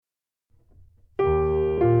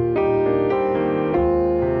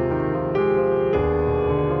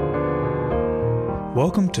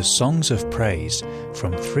Welcome to Songs of Praise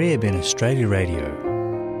from 3ABN Australia Radio.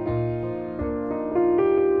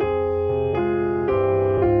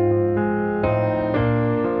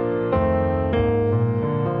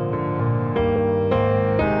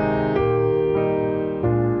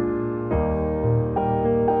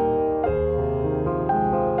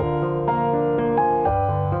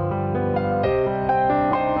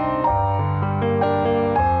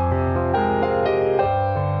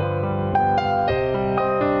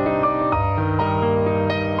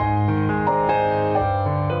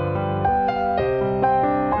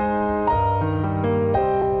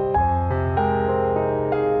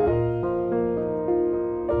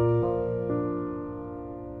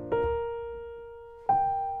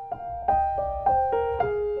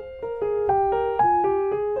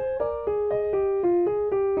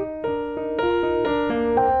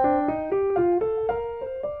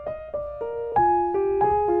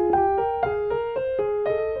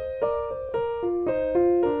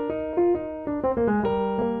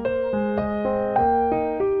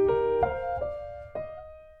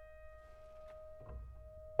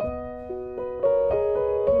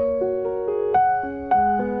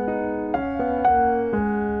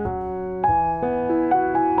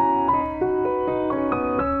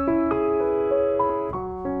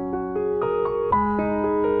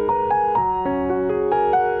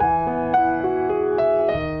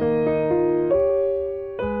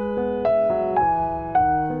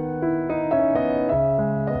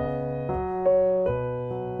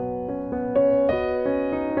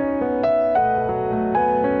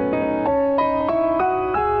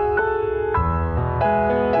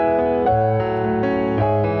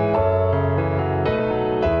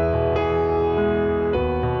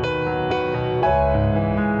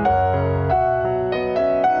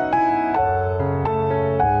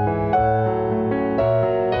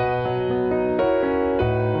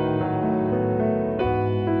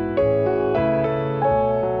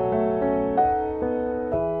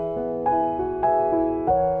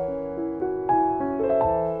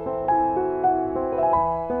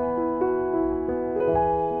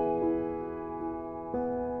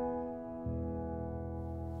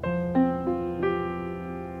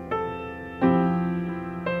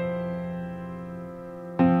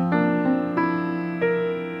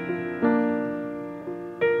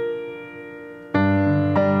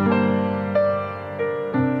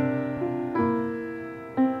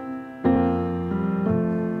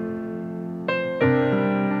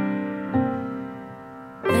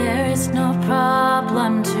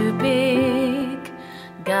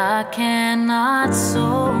 Cannot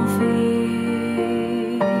solve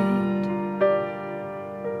it.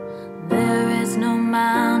 There is no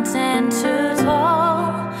mountain too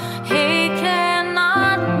tall, He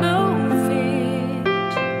cannot move it.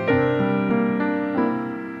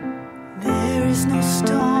 There is no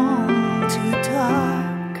storm too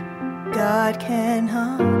dark, God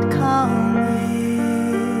cannot calm it.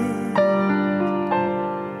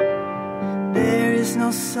 There is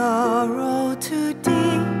no sorrow too deep,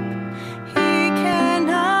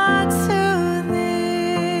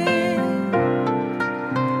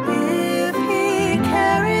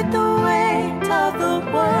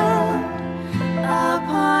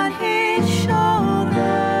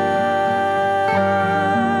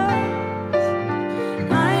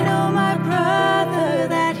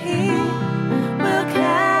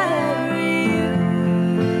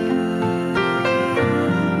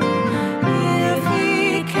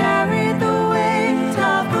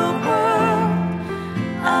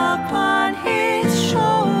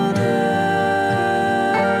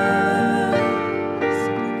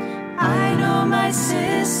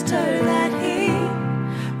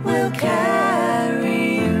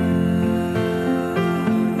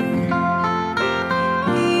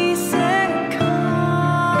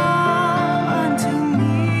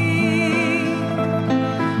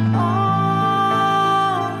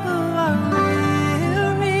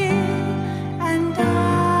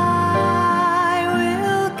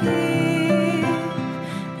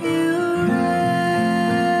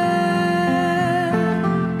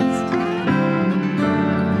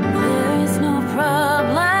 There is no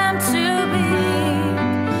problem to be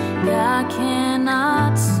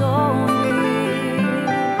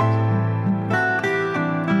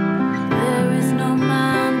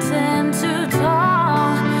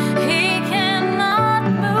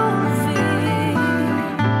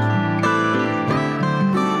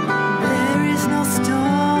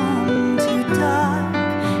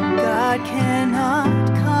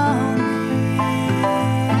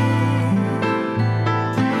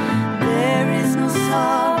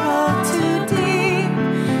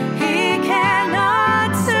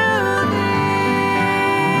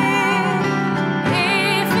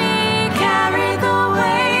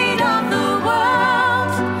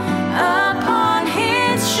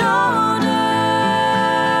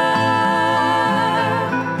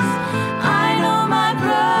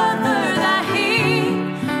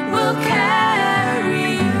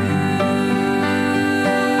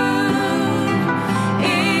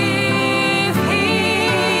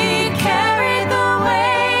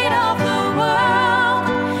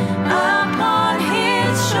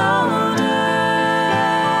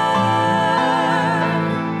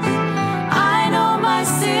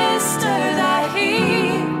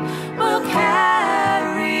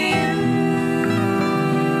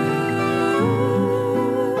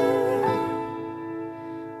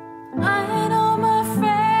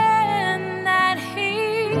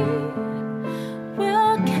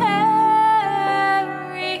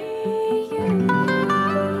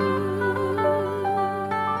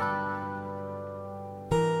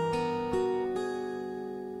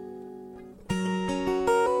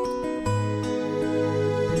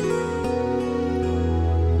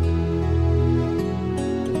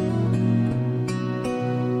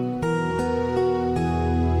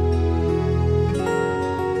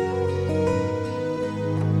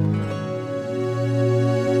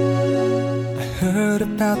What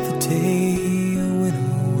about the day you went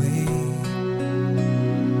away?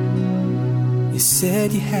 You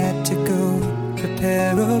said you had to go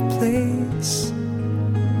prepare a place.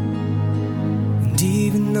 And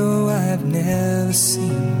even though I've never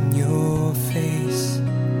seen your face,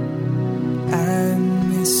 I'm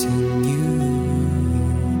missing you.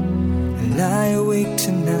 I lie awake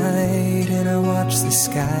tonight and I watch the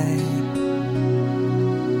sky,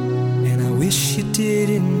 and I wish you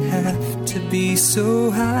didn't have to be so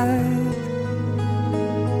high,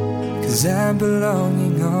 'cause I'm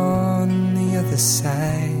belonging on the other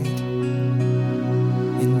side,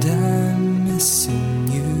 and I'm missing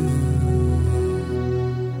you.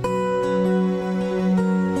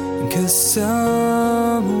 'Cause somewhere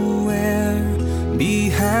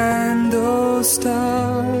behind those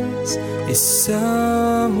stars is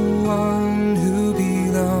someone who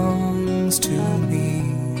belongs to me.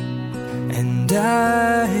 And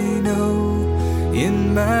I know in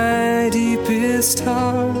my deepest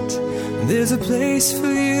heart there's a place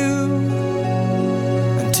for you,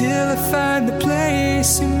 until I find the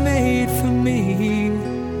place you made for me.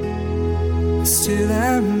 Still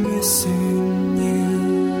I'm missing you.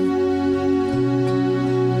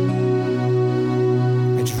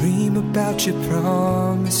 I dream about your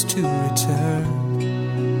promise to return,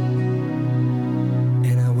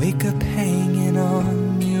 and I wake up hanging on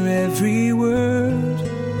your every word.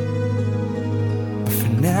 But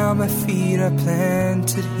for now my feet are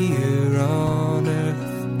planted here on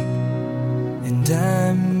earth, and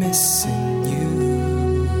I'm missing you.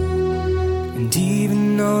 And even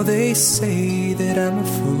though they say that I'm a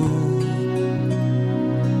fool,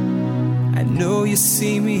 I know you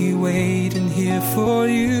see me waiting here for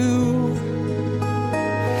you.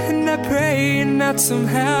 And I pray that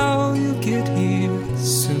somehow you'll get here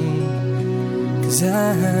soon, 'cause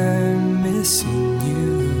I'm missing you.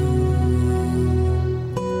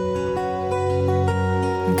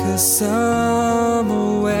 'Cause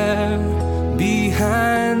somewhere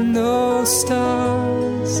behind those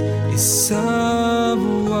stars is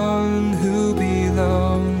someone who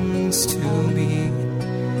belongs to me.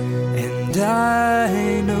 And I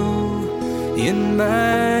know in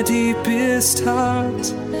my deepest heart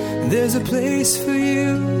there's a place for you,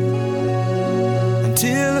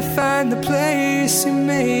 until I find the place you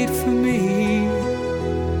made for me.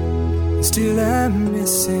 Still I'm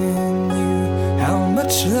missing you. How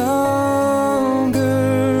much longer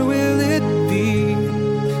will it be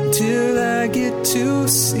till I get to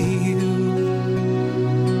see you?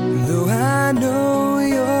 Though I know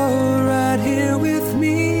you're right here with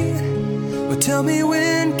me, well, tell me,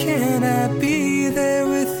 when can I be there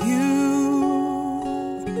with you?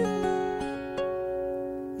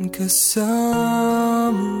 'Cause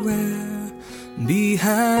somewhere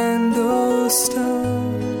behind those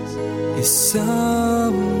stars is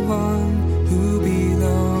someone who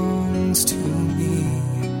belongs to me.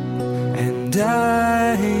 And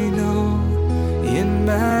I know in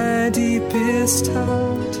my deepest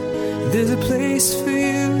heart there's a place for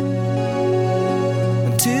you,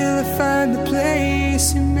 until I find the place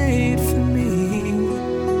you made for me.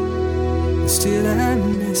 Still I'm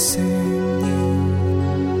missing you.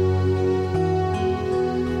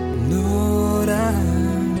 Lord,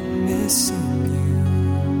 I'm missing you.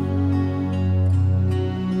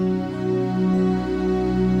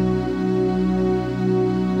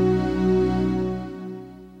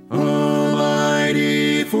 Almighty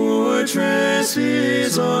fortress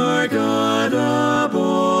is our God, a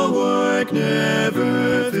bulwark never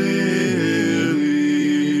failing.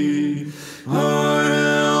 Our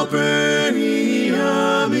helper, he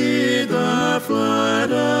amid the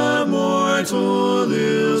flood of mortal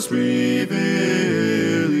ills prevailing.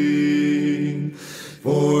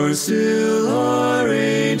 For still our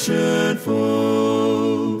ancient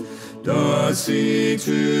foe does seek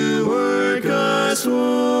to work us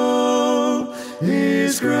woe.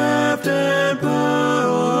 His craft and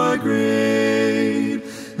power great,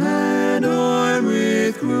 and armed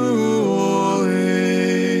with cruel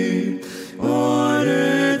hate. On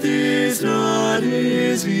earth is not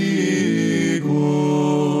his equal.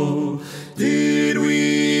 Did we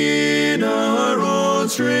in our own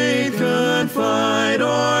strength confide,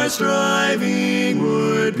 our striving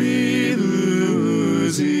would be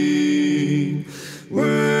losing.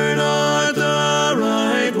 Were not the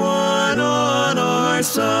right one on our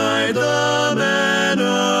side, the man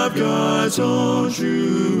of God's own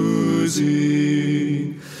choosing.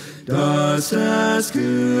 Just as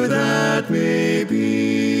good that may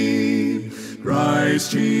be,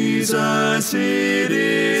 Christ Jesus, it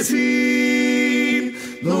is He.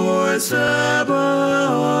 Lord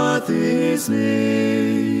Sabaoth, His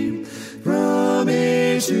name. From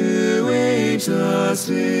to wage the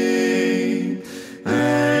same,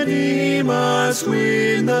 and he must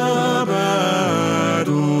win the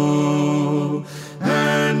battle.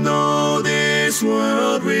 And though this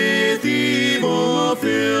world with evil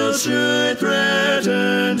filled should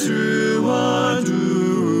threaten to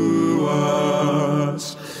undo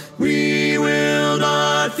us, we will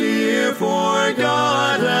not fear, for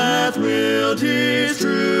God hath willed his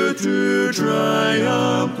truth to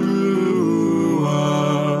triumph through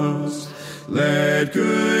us. Let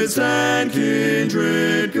goods and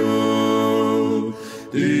kindred go,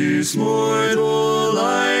 this mortal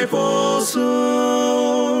life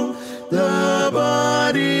also, the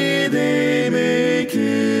body they may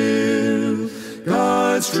kill,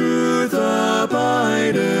 God's truth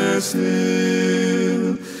abideth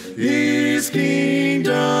still, his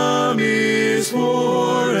kingdom is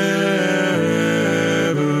forever.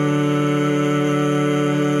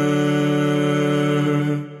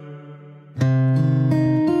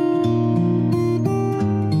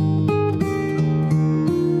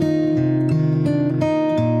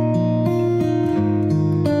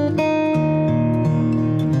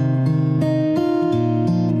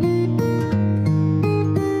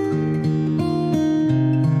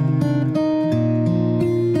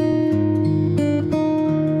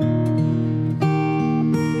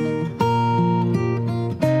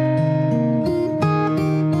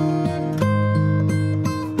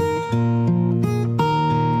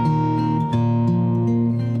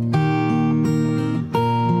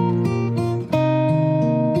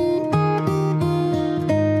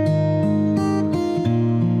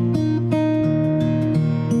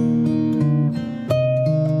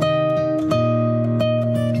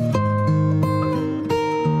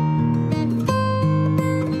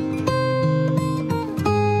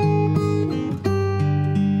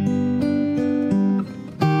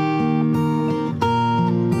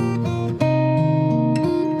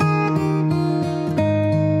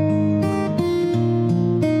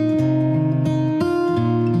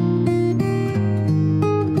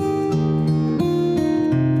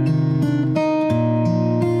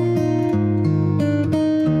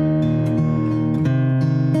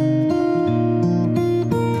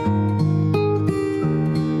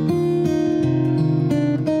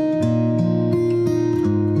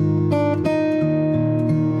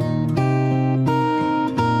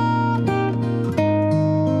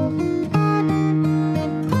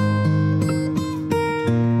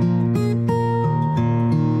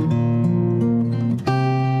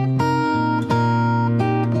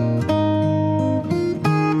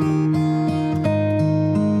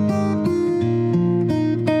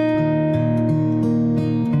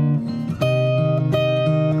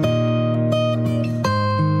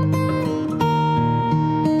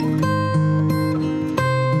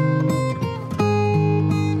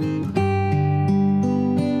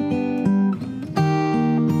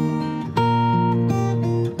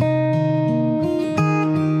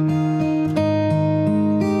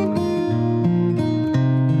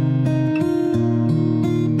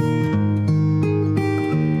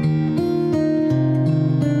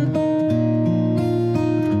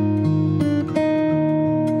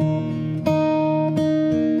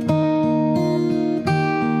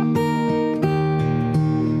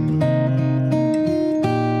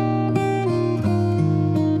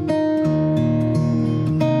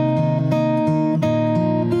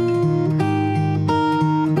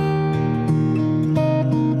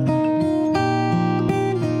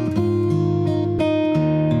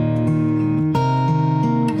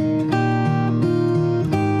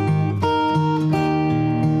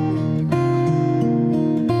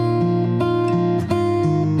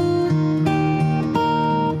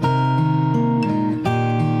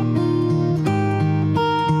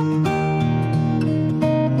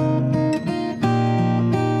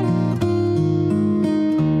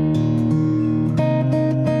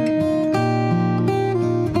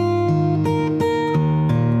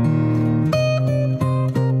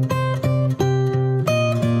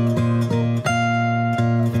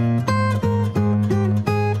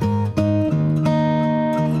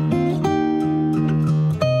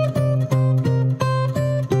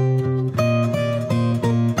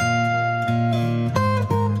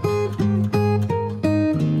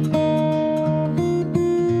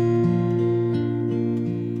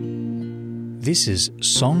 This is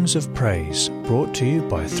Songs of Praise, brought to you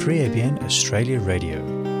by 3ABN Australia Radio.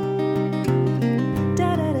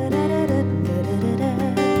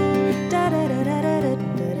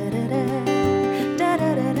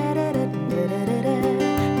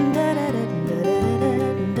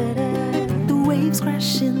 The waves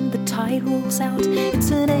crash in, the tide rolls out.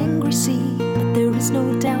 It's an angry sea, but there is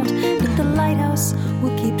no doubt that the lighthouse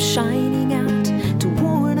will keep shining out to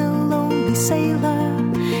warn a lonely sailor.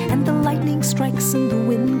 And the lightning strikes and the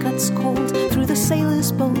wind cuts cold through the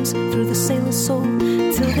sailor's bones, through the sailor's soul,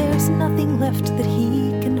 till there's nothing left that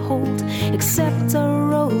he can hold except a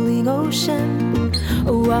rolling ocean.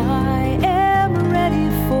 Oh, I am ready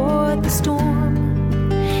for the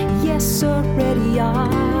storm. Yes, sir, ready.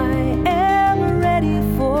 I am ready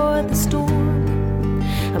for the storm.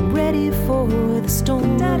 I'm ready for the storm.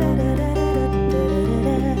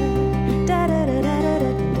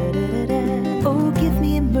 Oh, give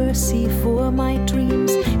me mercy for my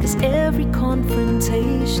dreams, 'cause every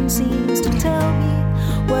confrontation seems to tell me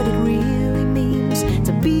what it really means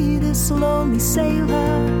to be this lonely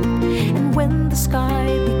sailor. And when the sky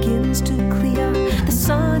begins to clear, the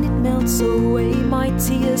sun, it melts away my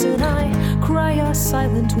tears, and I cry a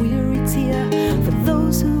silent, weary tear for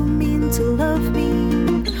those who mean to love me.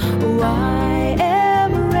 Oh, I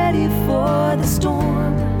am ready for the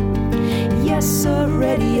storm. Yes, sir,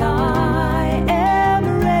 ready. I am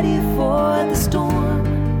ready for the storm.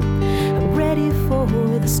 I'm ready for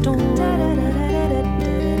the storm.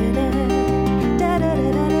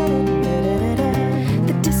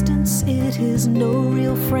 The distance, it is no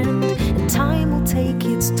real friend, and time will take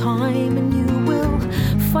its time, and you will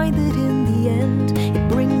find that in the end it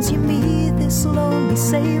brings you me, this lonely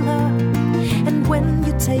sailor. And when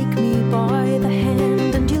you take me by the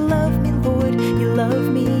hand and you love me, Lord, you love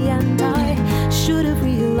me, and I should have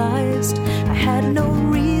realized I had no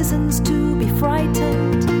reasons to be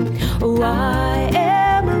frightened. Oh, I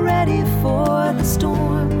am ready for the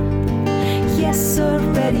storm. Yes, sir,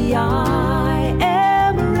 ready. I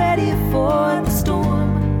am ready for the storm.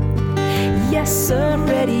 Yes, sir,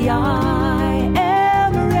 ready. I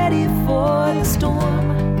am ready for the storm.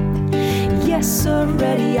 Yes, sir,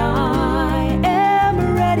 ready. I am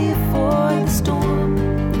ready for the storm.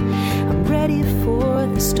 I'm ready for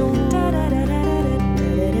the storm.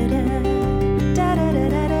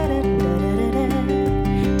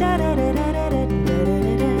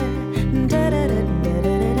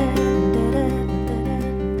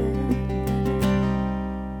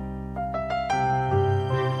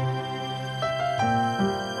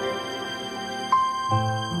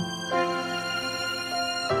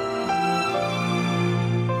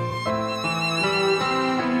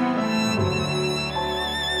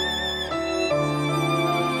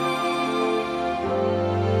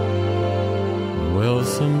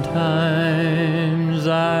 Sometimes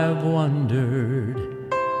I've wondered,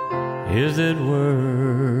 is it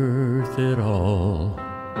worth it all?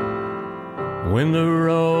 When the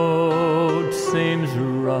road seems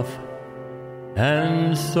rough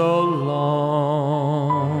and so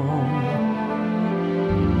long,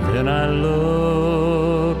 then I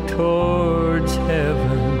look towards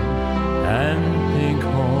heaven and think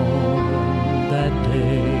on that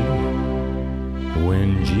day when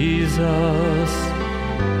Jesus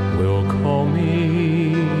will call me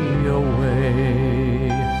away.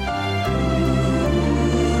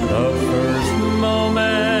 The first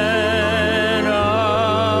moment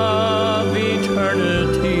of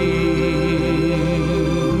eternity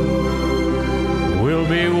will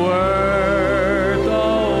be worth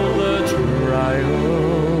all the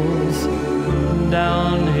trials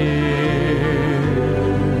down here.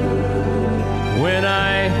 When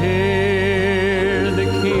I hear the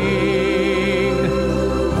King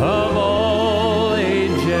of all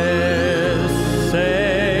ages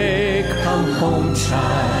say, come home,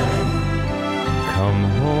 child, come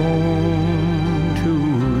home to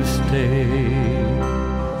stay.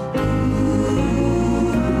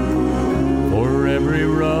 For every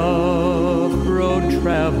rough road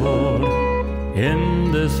traveled in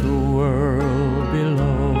this world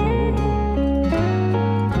below,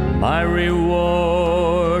 my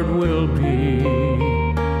reward will be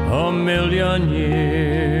 1,000,000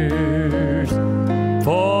 years.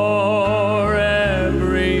 For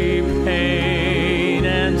every pain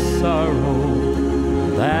and sorrow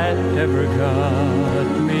that ever got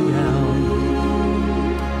me down,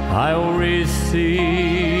 I'll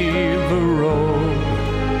receive a robe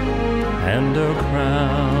and a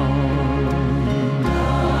crown.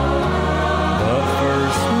 The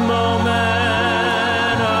first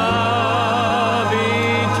moment of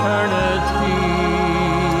eternity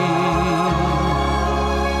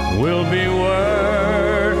will be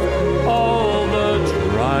worth all the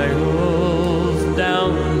trials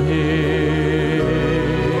down here.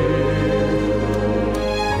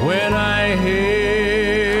 When I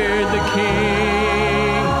hear the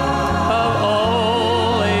King of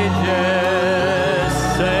all ages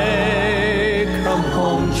say,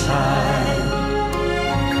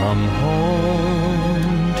 come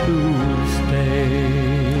home to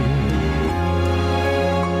stay.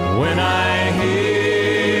 When I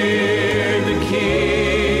hear the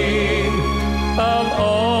King of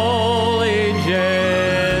all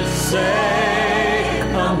ages say,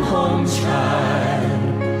 come home, child,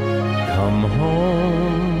 come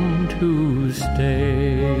home to stay.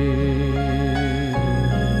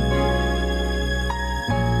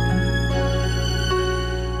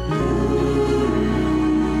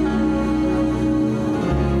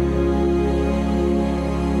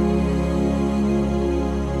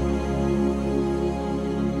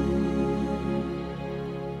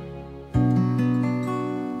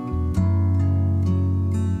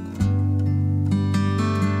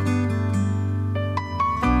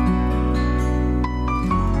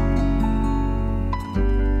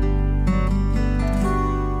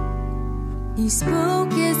 He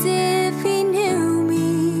spoke as if he knew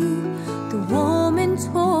me. The woman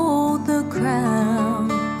told the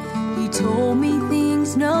crowd. He told me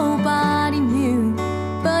things nobody knew,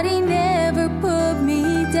 but he never put me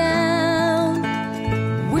down.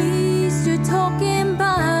 We stood talking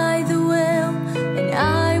by the well, and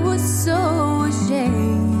I was so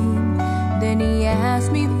ashamed. Then he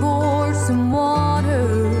asked me for some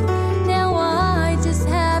water. Now I just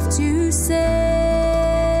have to say,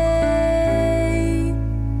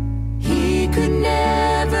 could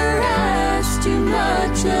never ask too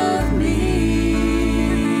much of me.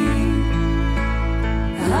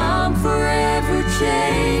 I'm forever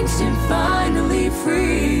changed and finally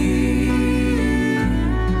free.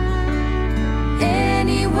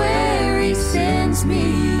 Anywhere he sends me,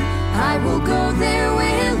 I will go there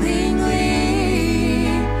willingly,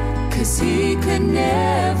 'cause he could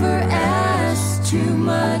never ask too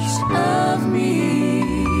much of me.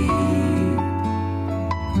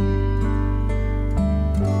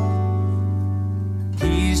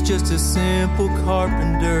 Just a simple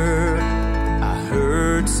carpenter, I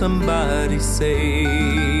heard somebody say.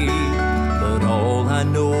 But all I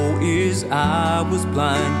know is I was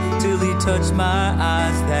blind till he touched my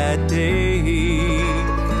eyes that day.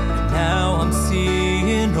 Now I'm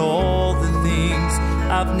seeing all the things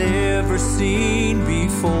I've never seen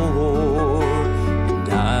before. And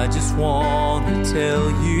I just want to tell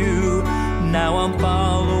you, now I'm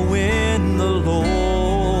following the Lord.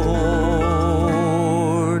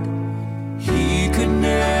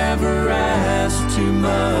 Never ask too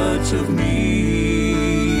much of me.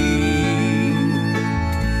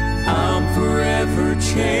 I'm forever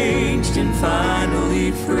changed and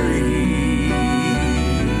finally free.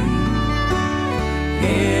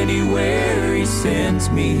 Anywhere he sends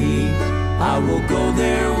me, I will go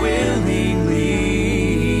there willingly,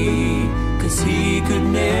 'cause he could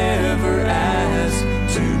never ask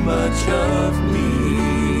too much of me.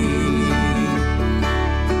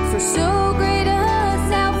 For so great a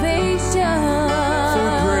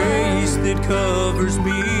that covers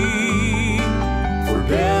me, for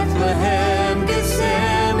Bethlehem,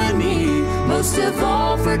 Gethsemane, most of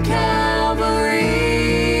all for Calvary.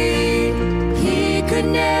 He could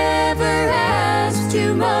never ask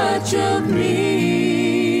too much of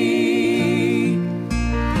me.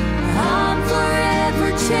 I'm forever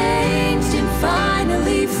changed and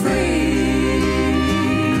finally free.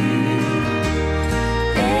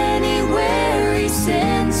 Anywhere he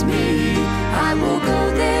sends me, I will go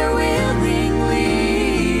there willingly,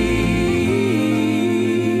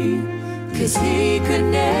 'cause he could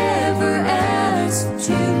never ask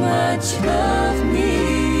too much of me.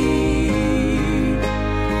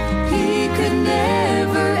 He could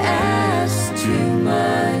never ask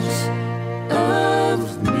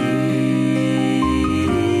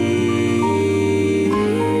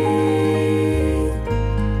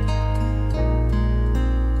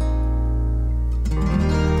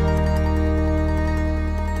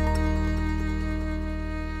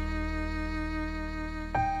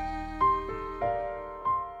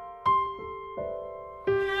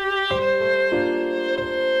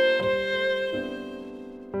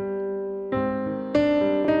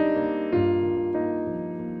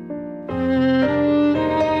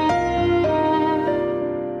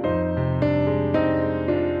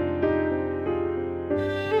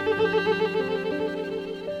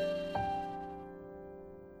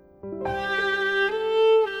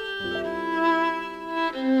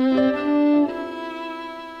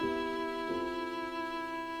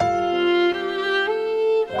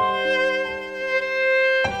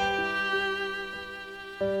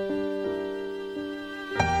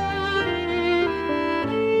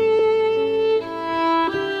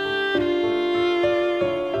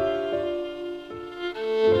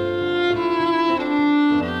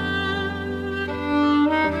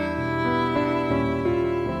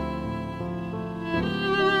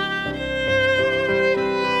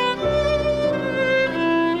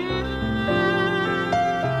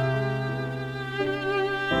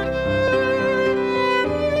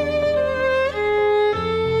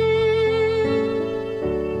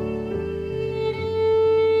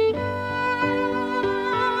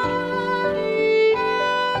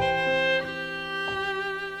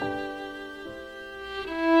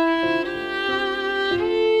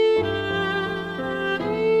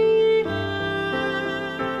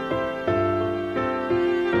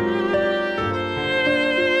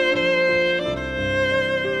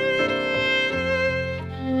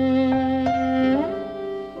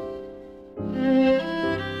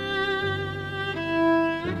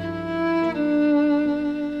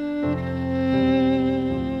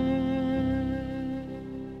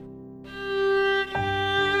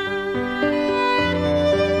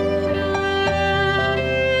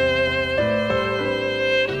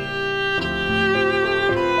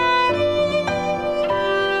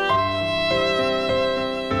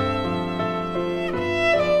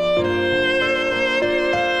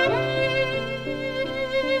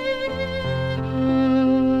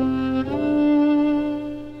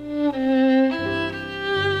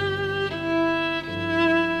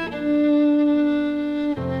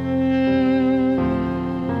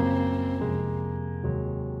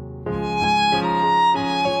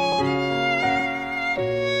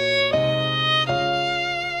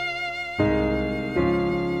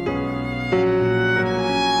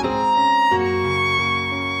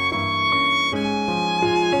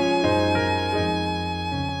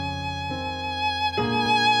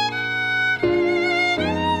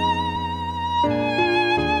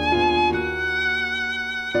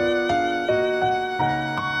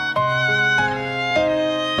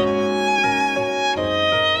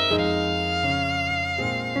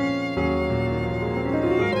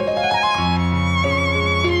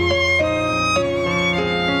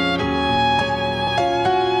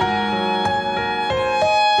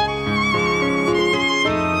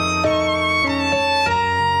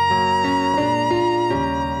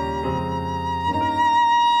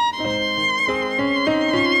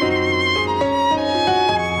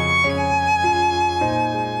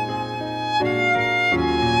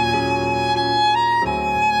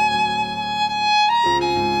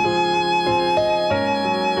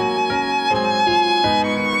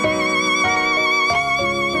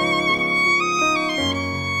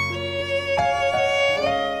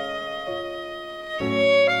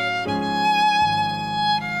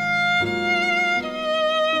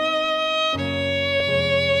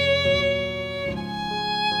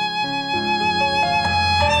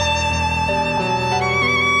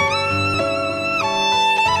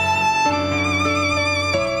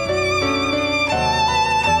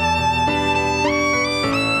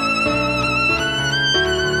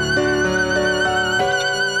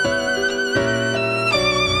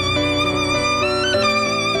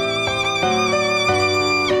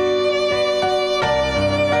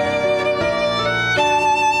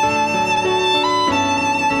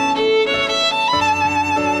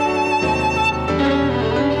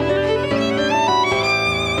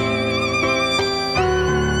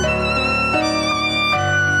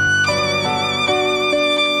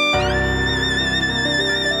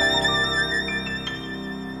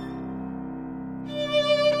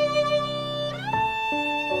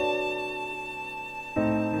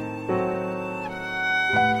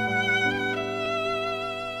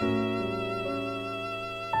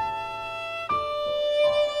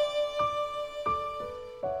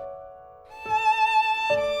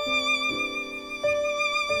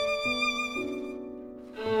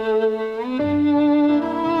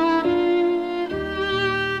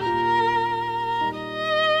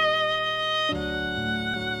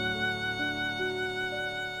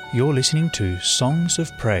You're listening to Songs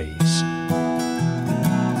of Praise.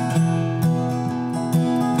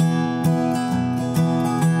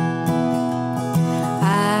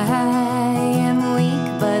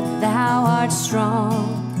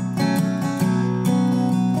 Strong.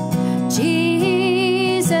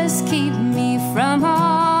 Jesus, keep me from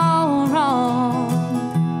all wrong.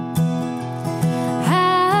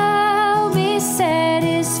 I'll be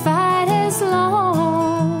satisfied as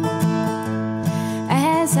long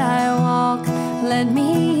as I walk. Let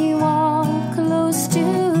me walk close to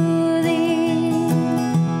Thee.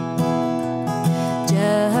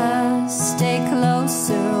 Just stay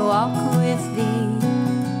closer, walk with Thee.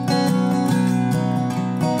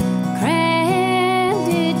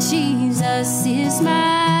 Jesus is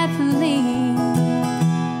my plea.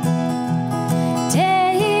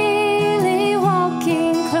 Daily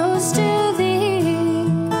walking close to Thee.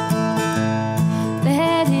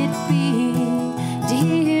 Let it be,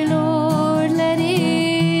 dear Lord, let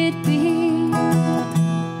it be.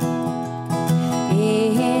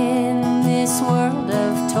 In this world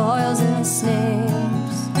of toils and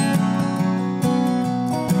snares,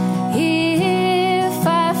 if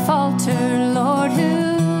I falter, Lord, who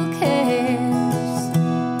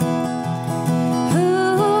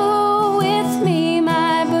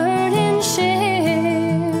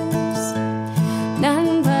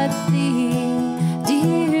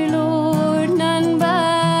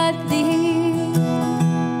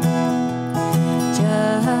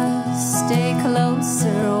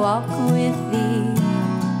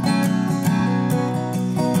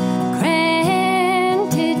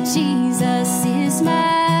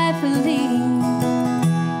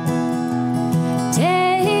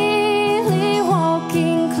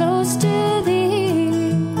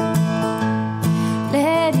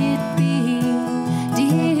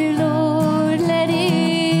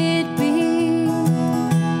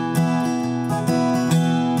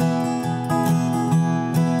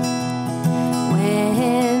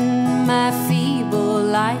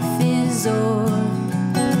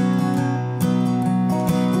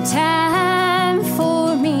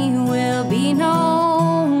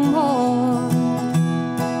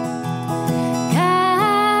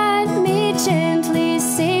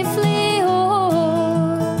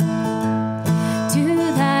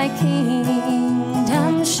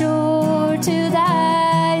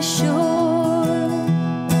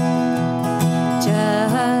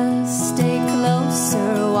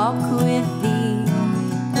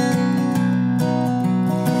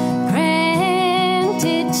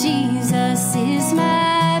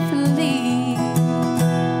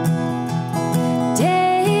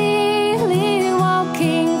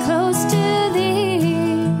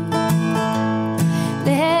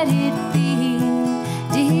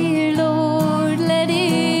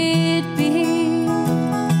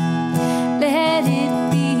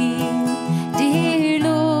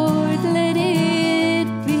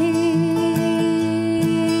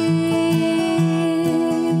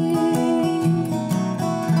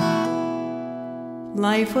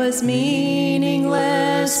Life was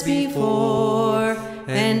meaningless before,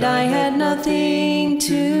 and I had nothing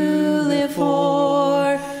to live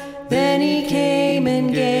for. Then He came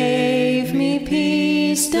and gave me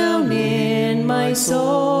peace down in my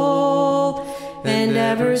soul. And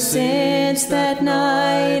ever since that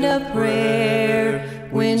night of prayer,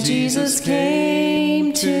 when Jesus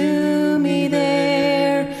came to me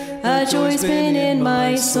there, a joy's been in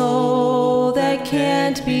my soul that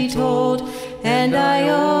can't be told. And I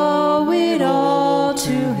owe it all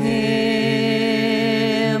to Him.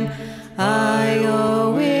 I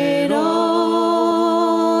owe it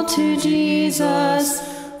all to Jesus,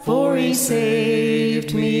 for He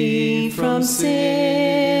saved me from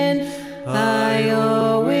sin. I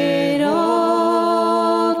owe it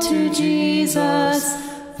all to Jesus,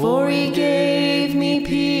 for He gave me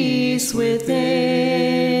peace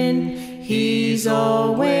within. He's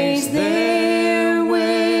always there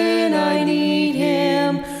when I need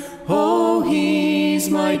Him. Oh, He's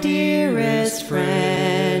my dearest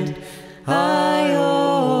friend. I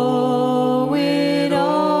owe it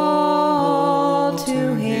all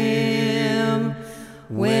to Him.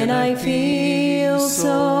 When I feel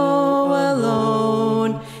so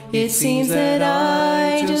alone, it seems that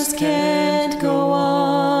I just can't go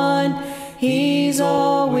on. He's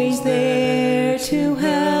always there to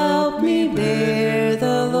help me bear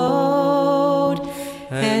the load,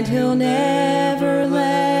 and He'll never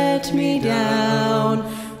let me down.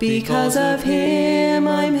 Because of Him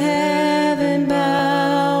I'm heaven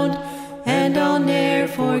bound, and I'll ne'er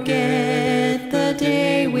forget the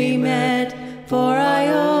day we met, for I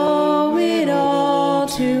owe it all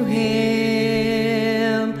to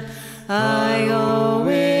Him.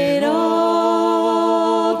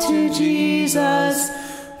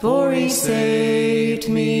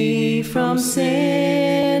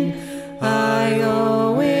 sin. I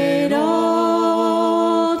owe it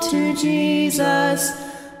all to Jesus,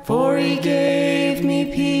 for he gave me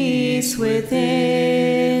peace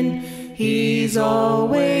within. He's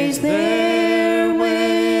always there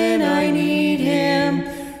when I need him.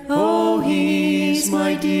 Oh, he's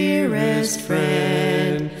my dearest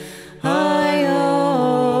friend. I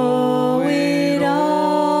owe it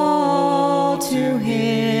all to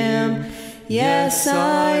him. Yes,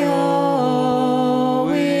 I owe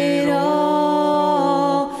it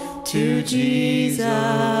all to Jesus.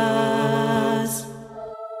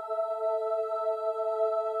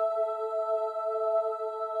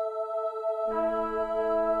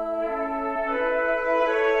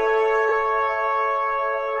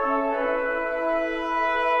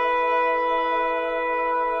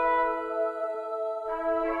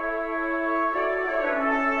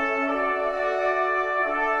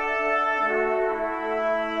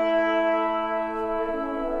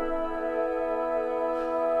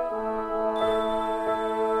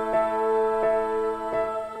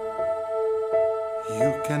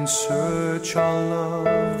 You can search all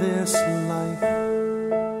of this life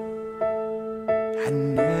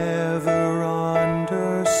and never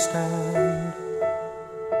understand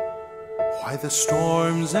why the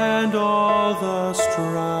storms and all the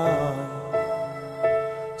strife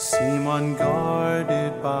seem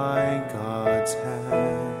unguarded by God's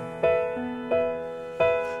hand.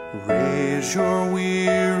 Raise your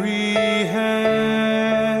weary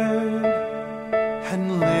head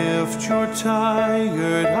and lift your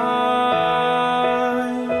tired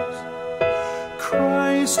eyes.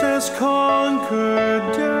 Christ has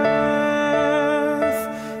conquered death,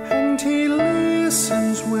 and he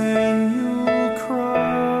listens when you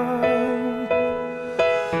cry.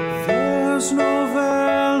 There's no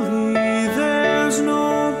valley, there's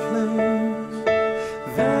no place,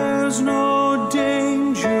 there's no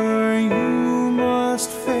danger you must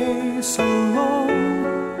face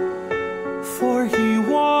alone, for he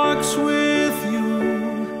walks with you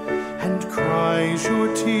and cries your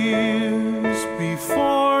tears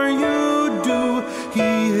before you do.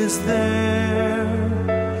 He is there,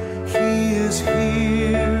 he is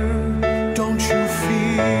here, don't you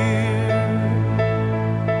fear.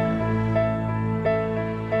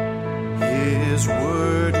 His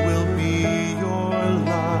word will be your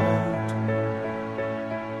light,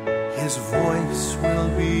 his voice will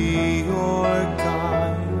be your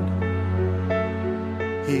guide,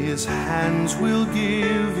 his hands will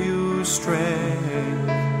give you strength,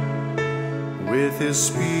 with his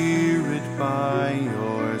spirit by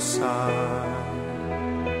your side.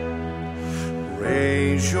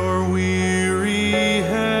 Raise your weary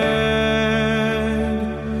head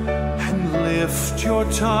and lift your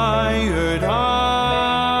tired eyes.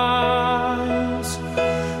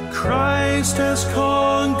 Christ has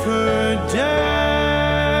conquered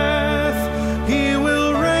death, he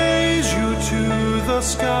will raise you to the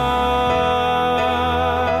sky.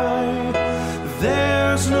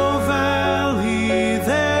 There's no valley,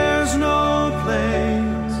 there's no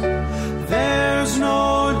place, there's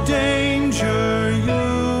no danger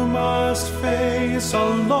you must face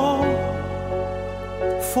alone,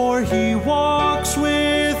 for he walks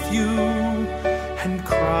with you and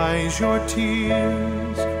cries your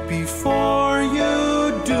tears before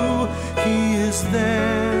you do. He is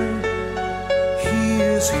there, he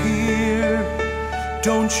is here,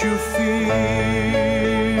 don't you fear.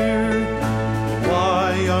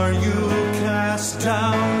 Why are you cast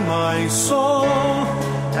down, my soul,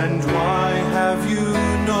 and why have you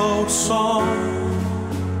no song?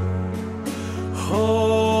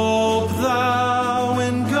 Hope thou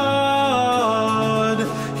in God,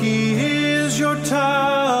 he is your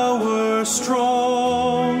tower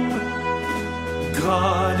strong.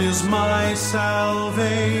 God is my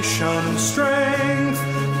salvation strength,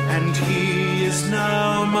 and he is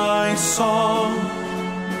now my song.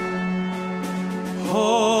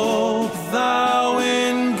 Hope thou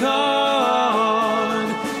in God,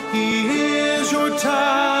 he is your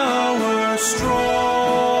tower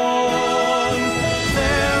strong.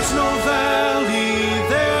 There's no valley,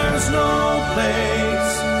 there's no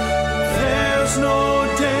place, there's no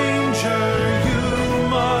danger you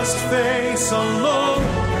must face alone,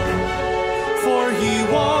 for he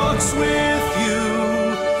walks with you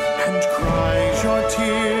and cries your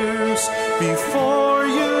tears before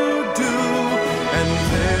you do. And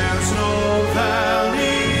there's no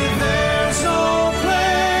valley, there's no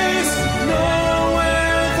place,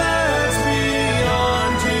 nowhere that's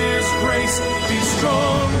beyond his grace. Be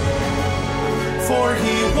strong, for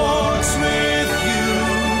he walks with you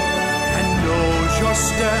and knows your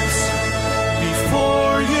steps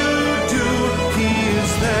before you do.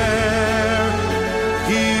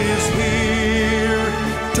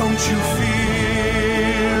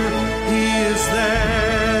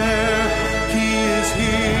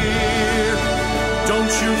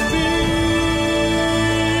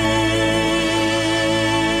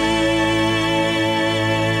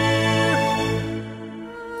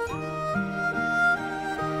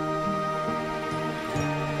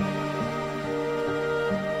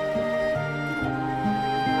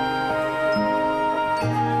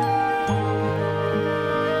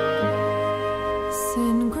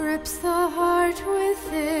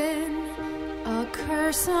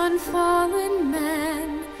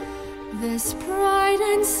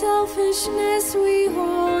 selfishness we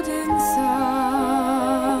hold inside.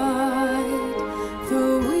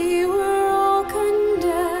 Though we were all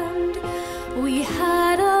condemned, we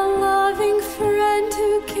had a loving friend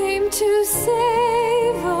who came to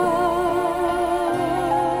save us.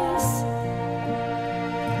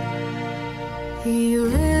 He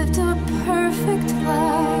lived a perfect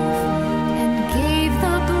life and gave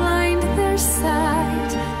the blind their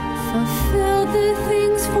sight, fulfilled the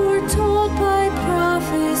things foretold by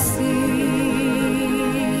prophecy.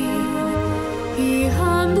 He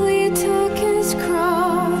humbly took his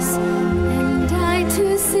cross and died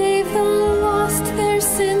to save the lost, their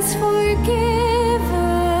sins forgiven.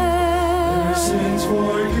 Their sins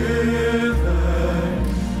forgiven.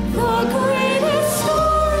 The greatest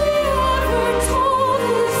story ever told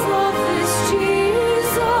is of this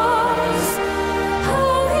Jesus,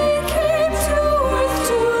 how he came to earth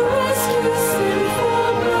to rescue sinful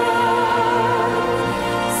man,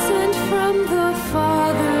 sent from the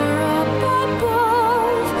Father up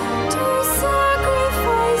above to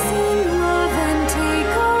sacrifice in love and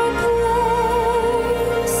take our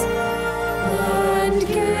place, and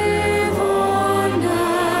give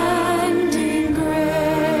unending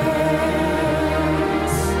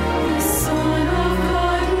grace. The Son of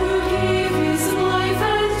God who gave his life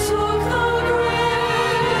and took the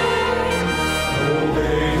grave,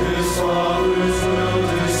 Obeyed his Father's will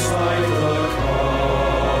despite the cost.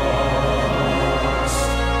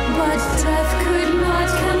 but death could not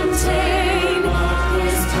contain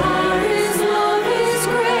his power, his love, his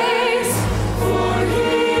grace, for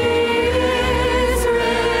he is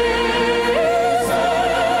risen.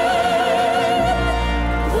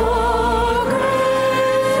 The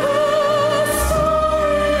greatest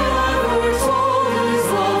story ever told is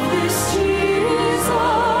of this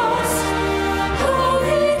Jesus, how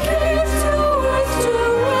he came to earth to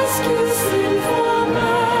rescue sinful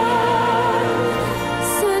man,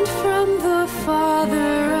 sent from the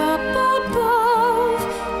Father up above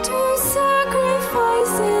to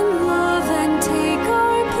sacrifice in love and take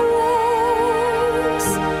our place,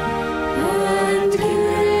 and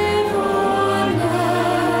give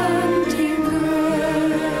unending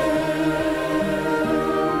grace.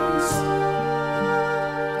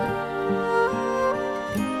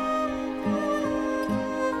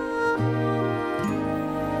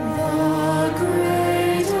 The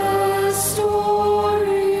greatest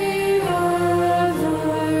story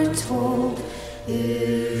ever told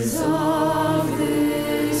is of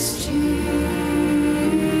this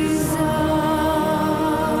Jesus.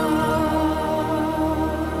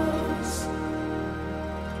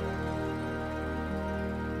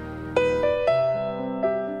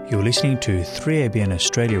 You're listening to 3ABN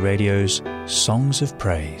Australia Radio's Songs of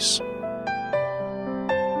Praise.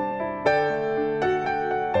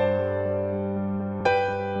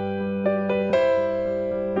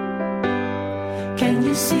 Can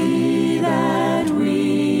you see that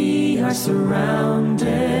we are surrounded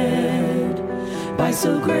by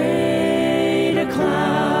so great a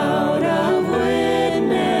cloud of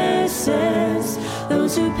witnesses,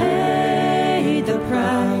 those who paid the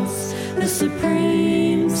price, the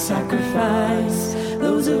supreme sacrifice,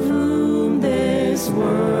 those of whom this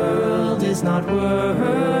world is not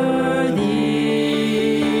worthy?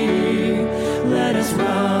 Let us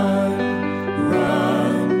run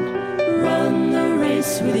the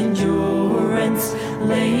race with endurance,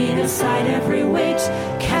 laying aside every weight,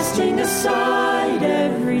 casting aside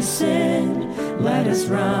every sin. Let us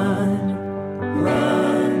run,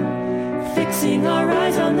 fixing our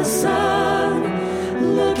eyes on the sun,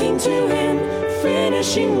 looking to him,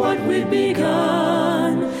 finishing what we've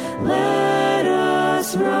begun. Let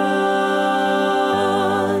us run.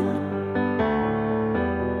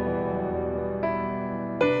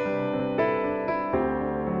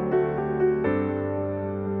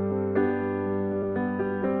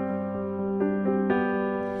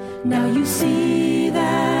 Now you see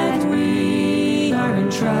that we are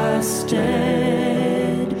entrusted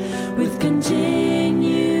with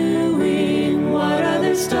continuing what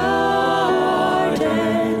others started.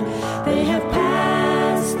 They have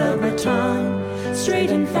passed the baton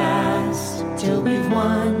straight and fast till we've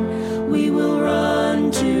won. We will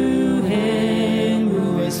run to him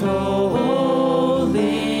who is holy.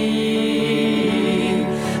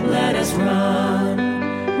 Let us run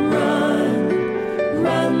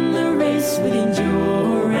the race with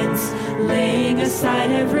endurance, laying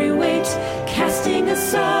aside every weight, casting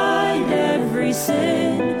aside every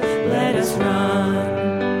sin. Let us run,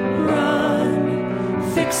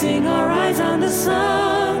 fixing our eyes on the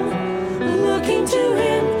sun, looking to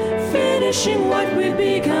him, finishing what we've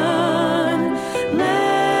begun.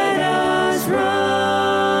 Let us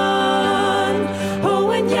run.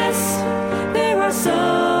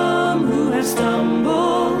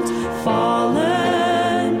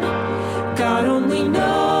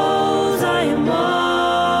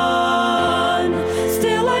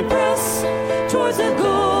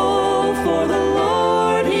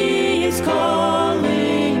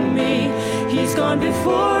 gone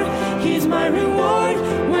before. He's my reward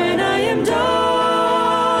when I am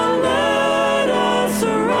done. Let us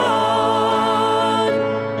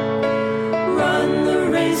run the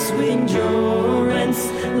race with endurance,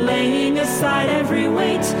 laying aside every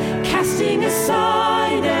weight, casting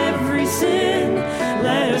aside every sin.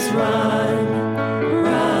 Let us run,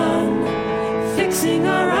 fixing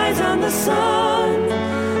our eyes on the sun,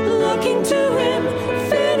 looking to Him,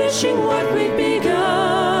 finishing what we've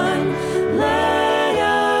begun. Let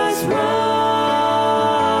us run.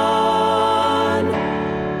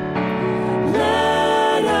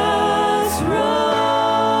 Let us run.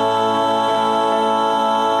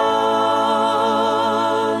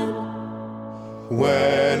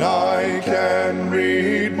 When I can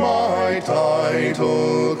read my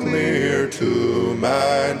title clear to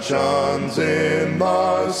mansions in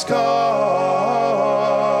the skies,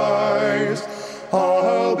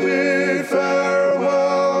 I'll bid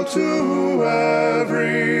farewell to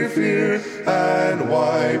every fear and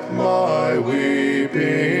wipe my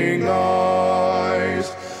weeping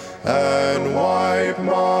eyes, and wipe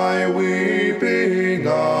my weeping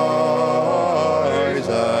eyes,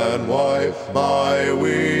 and wipe my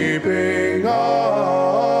weeping eyes.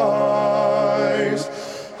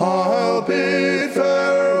 I'll bid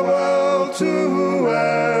farewell to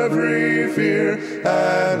every fear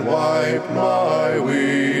and wipe my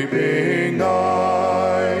weeping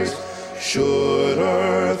eyes. Should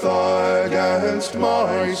earth against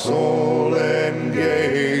my soul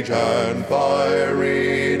engage and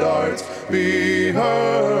fiery darts be hurled,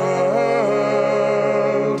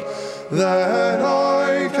 then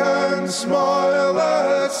I can smile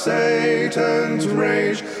at Satan's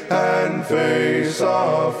rage and face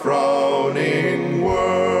a frowning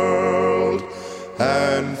world,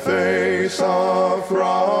 and face a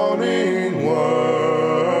frowning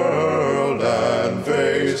world, and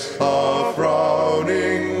face a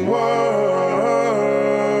frowning world.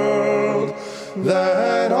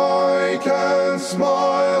 Then I can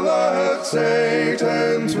smile at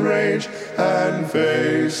Satan's rage and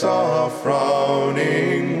face a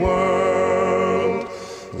frowning world.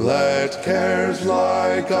 Let cares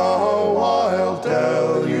like a wild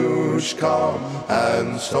deluge come,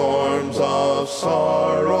 and storms of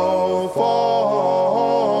sorrow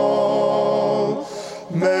fall.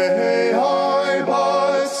 May I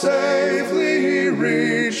but safely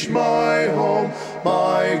reach my home,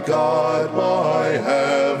 my God, my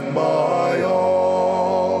heaven, my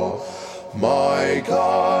all. My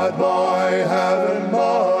God, my heaven,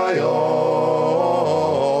 my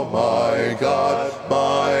all. My God,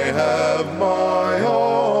 my heaven, my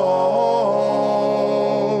all.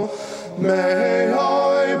 May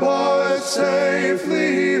I but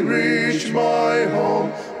safely reach my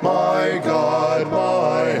home, my God,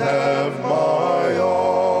 my heaven, my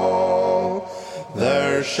all.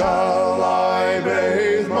 There shall I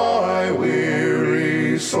bathe my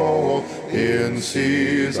weary soul in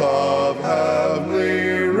seas of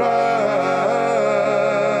heavenly rest,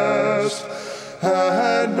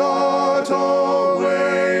 and not a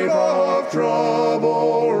wave of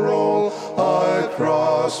trouble roll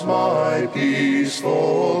across my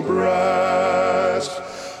peaceful breast,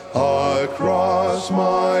 across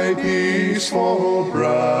my peaceful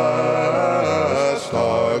breast,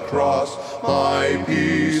 across my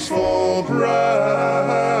peaceful breast,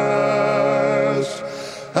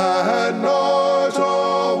 and not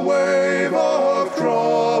a wave of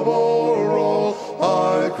trouble roll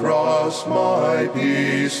across my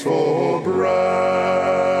peaceful breast.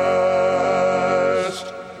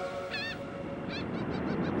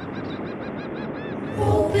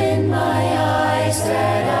 Open my eyes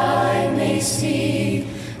that I may see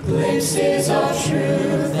glimpses of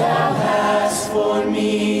truth Thou hast for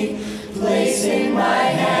me. Place in my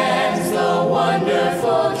hands the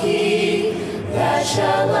wonderful key that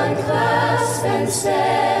shall unclasp and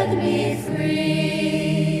set me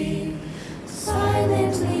free.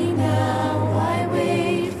 Silently now I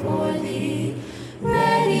wait for Thee,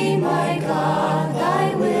 ready, my God,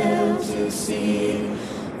 Thy will to see.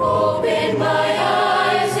 Open my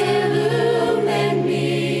eyes, illumine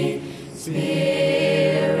me,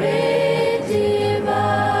 Spirit divine.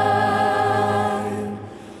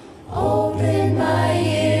 Open my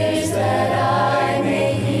ears that I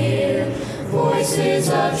may hear voices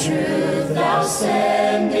of truth Thou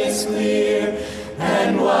sendest clear.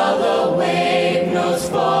 And while the wave notes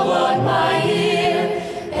fall on my ear,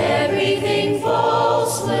 everything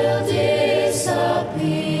false will disappear.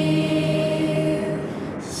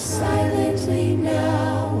 Silently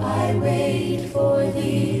now I wait for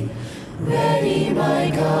Thee, ready, my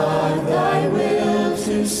God, Thy will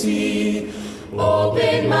to see.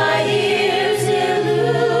 Open my ears,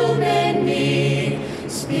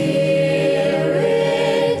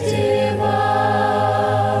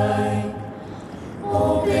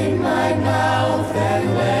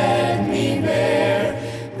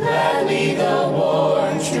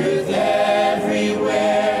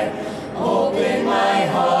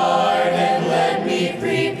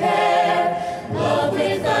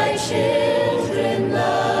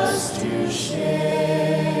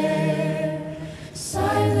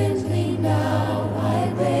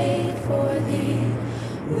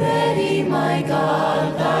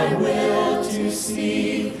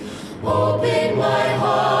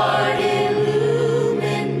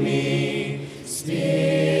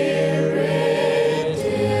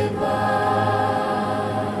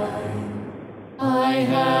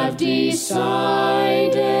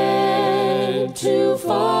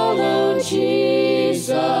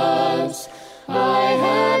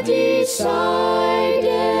 decided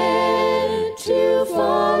to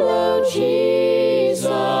follow Jesus.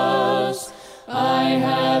 I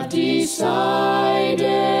have decided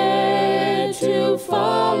to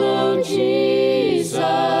follow Jesus.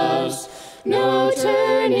 No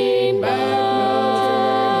turning back,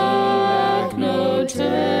 no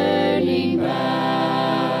turning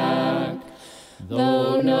back.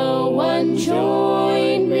 Though no one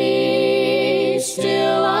join me,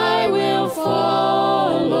 still I will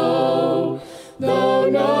follow. Though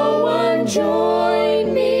no one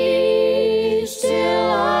join me, still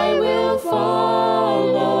I will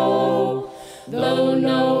follow. Though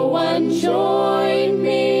no one join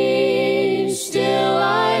me, still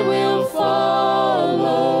I will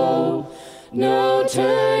follow. No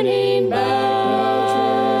turning back,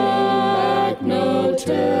 no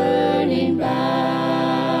turning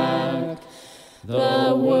back.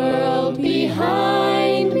 The world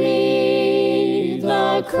behind me,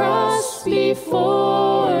 the cross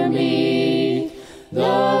before me. The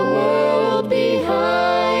world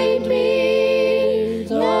behind me,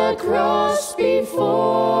 the cross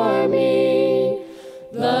before me.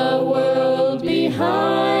 The world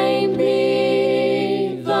behind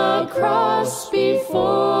me, the cross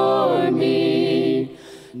before me.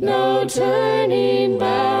 No turning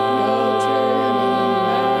back,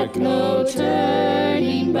 no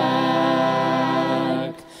turning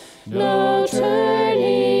back, no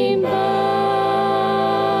turning back,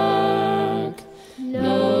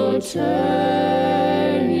 no turning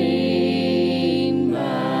back.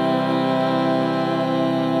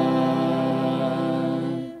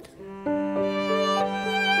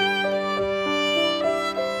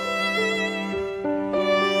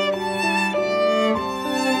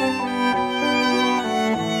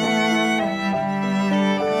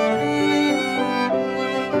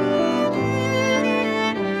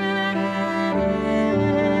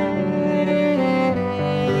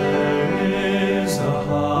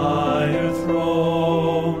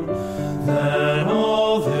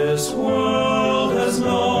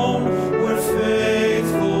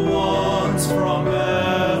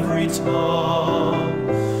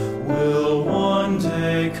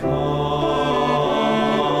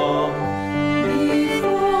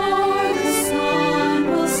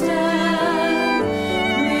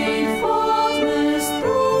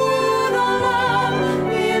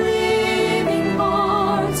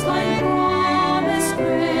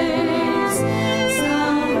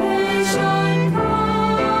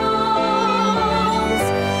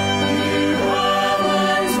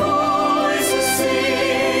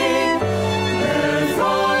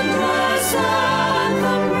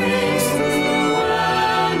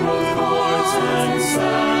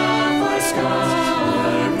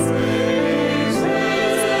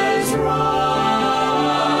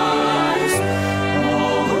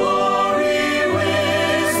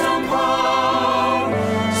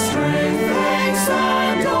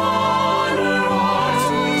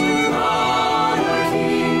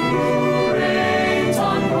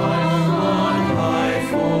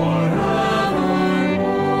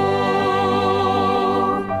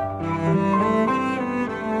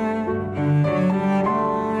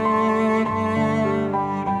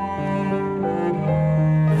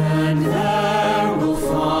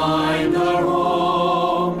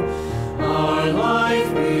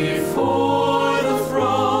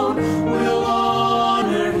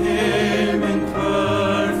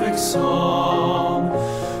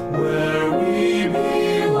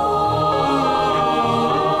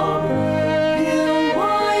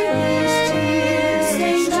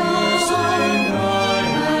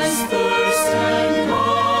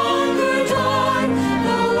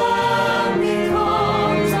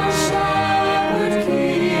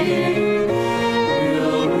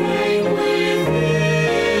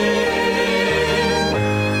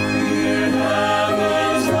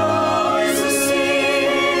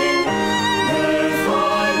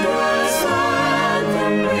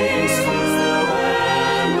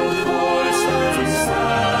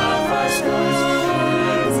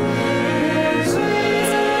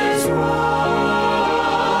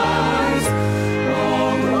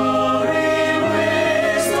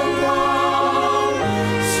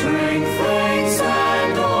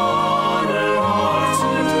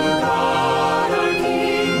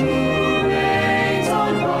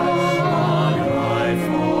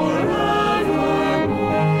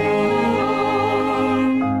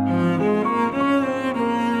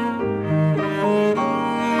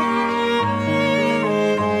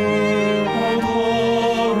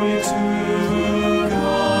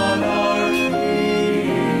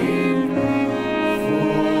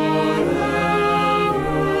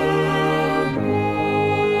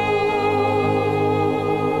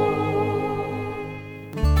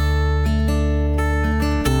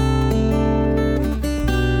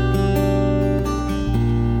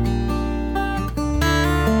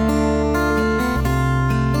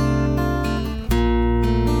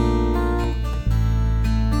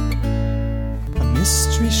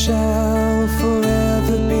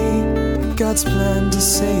 God's plan to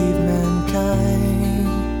save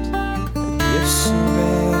mankind. A gift so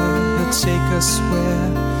rare, he'll take us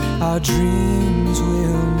where our dreams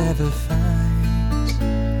will never find.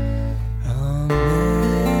 Amen,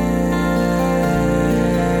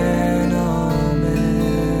 amen, amen,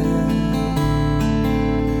 amen.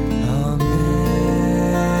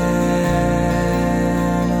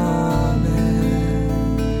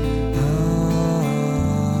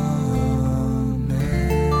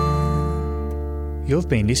 You've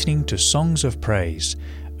been listening to Songs of Praise,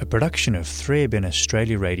 a production of 3ABN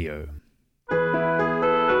Australia Radio.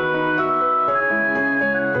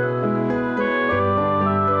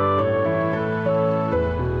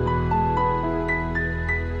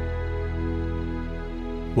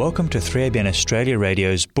 Welcome to 3ABN Australia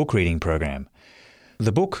Radio's book reading program.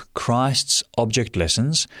 The book Christ's Object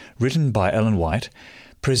Lessons, written by Ellen White,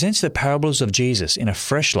 presents the parables of Jesus in a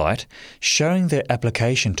fresh light, showing their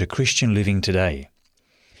application to Christian living today.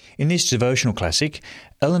 In this devotional classic,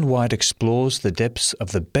 Ellen White explores the depths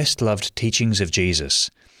of the best-loved teachings of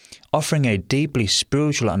Jesus, offering a deeply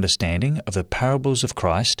spiritual understanding of the parables of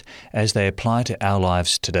Christ as they apply to our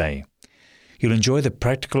lives today. You'll enjoy the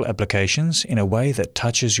practical applications in a way that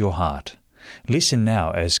touches your heart. Listen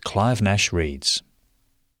now as Clive Nash reads.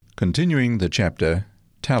 Continuing the chapter,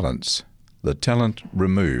 Talents, the Talent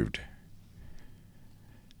Removed.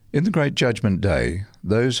 In the great judgment day,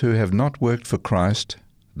 those who have not worked for Christ,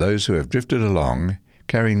 those who have drifted along,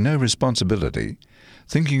 carrying no responsibility,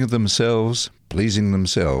 thinking of themselves, pleasing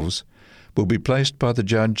themselves, will be placed by the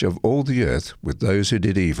judge of all the earth with those who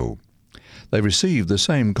did evil. They receive the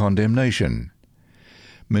same condemnation.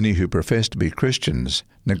 Many who profess to be Christians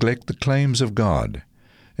neglect the claims of God,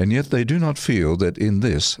 and yet they do not feel that in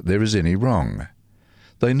this there is any wrong.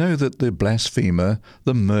 They know that the blasphemer,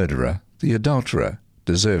 the murderer, the adulterer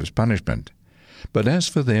deserves punishment. But as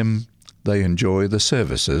for them, they enjoy the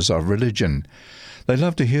services of religion. They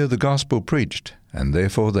love to hear the gospel preached, and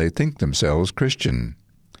therefore they think themselves Christian.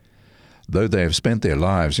 Though they have spent their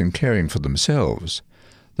lives in caring for themselves,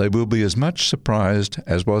 they will be as much surprised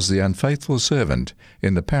as was the unfaithful servant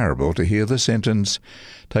in the parable to hear the sentence,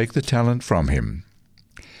 "Take the talent from him."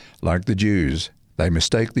 Like the Jews, they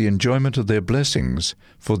mistake the enjoyment of their blessings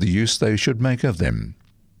for the use they should make of them.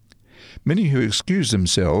 Many who excuse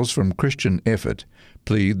themselves from Christian effort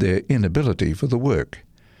plead their inability for the work.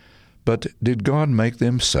 But did God make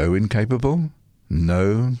them so incapable?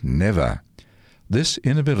 No, never. This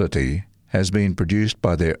inability has been produced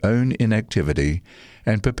by their own inactivity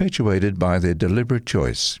and perpetuated by their deliberate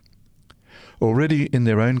choice. Already in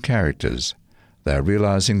their own characters, they are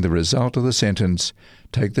realizing the result of the sentence,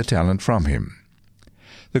 "Take the talent from him."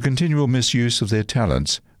 The continual misuse of their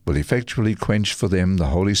talents will effectually quench for them the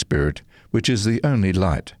Holy Spirit, which is the only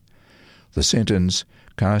light. The sentence,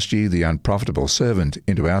 "Cast ye the unprofitable servant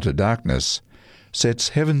into outer darkness," sets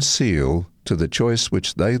heaven's seal to the choice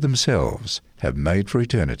which they themselves have made for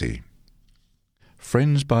eternity.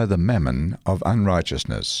 Friends by the mammon of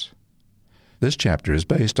unrighteousness. This chapter is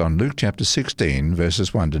based on Luke chapter 16,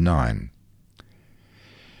 verses 1 to 9.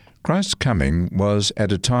 Christ's coming was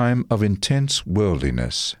at a time of intense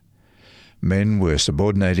worldliness. Men were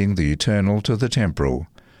subordinating the eternal to the temporal,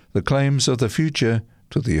 the claims of the future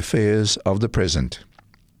to the affairs of the present.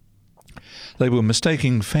 They were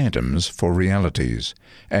mistaking phantoms for realities,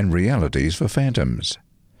 and realities for phantoms.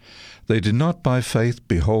 They did not by faith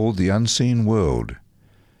behold the unseen world.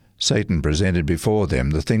 Satan presented before them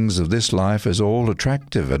the things of this life as all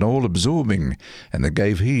attractive and all absorbing, and they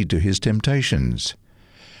gave heed to his temptations.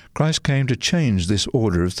 Christ came to change this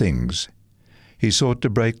order of things. He sought to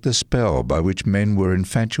break the spell by which men were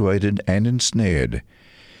infatuated and ensnared.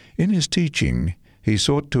 In his teaching, he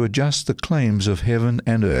sought to adjust the claims of heaven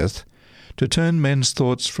and earth, to turn men's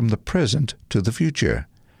thoughts from the present to the future.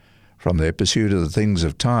 From their pursuit of the things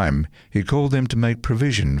of time, he called them to make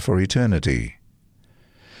provision for eternity.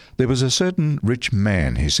 There was a certain rich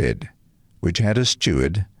man, he said, which had a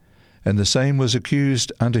steward, and the same was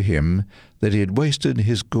accused unto him that he had wasted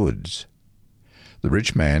his goods. The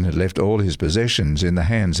rich man had left all his possessions in the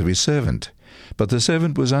hands of his servant, but the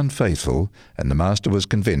servant was unfaithful, and the master was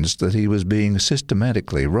convinced that he was being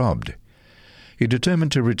systematically robbed. He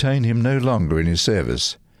determined to retain him no longer in his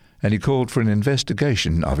service, and he called for an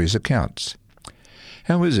investigation of his accounts.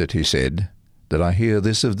 "How is it," he said, "that I hear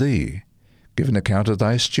this of thee? Give an account of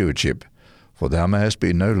thy stewardship, for thou mayest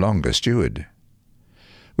be no longer steward."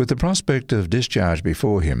 With the prospect of discharge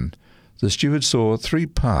before him, the steward saw 3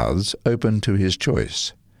 paths open to his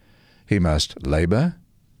choice. He must labour,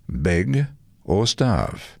 beg, or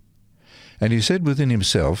starve. And he said within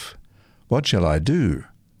himself, "What shall I do?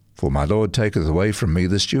 For my Lord taketh away from me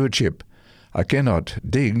the stewardship. I cannot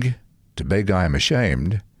dig, to beg I am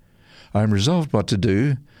ashamed. I am resolved what to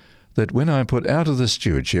do, that when I am put out of the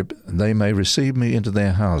stewardship, they may receive me into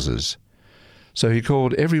their houses. So he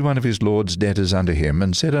called every one of his lord's debtors unto him,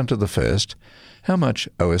 and said unto the first, How much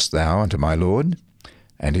owest thou unto my lord?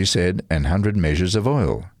 And he said, 100 measures of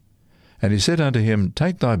oil. And he said unto him,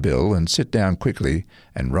 Take thy bill, and sit down quickly,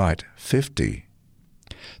 and write 50.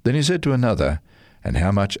 Then he said to another, And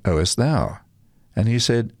how much owest thou? And he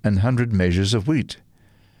said, 100 measures of wheat.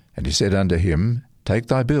 And he said unto him, Take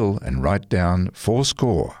thy bill, and write down 80.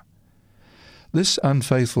 This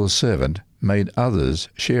unfaithful servant made others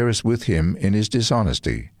sharers with him in his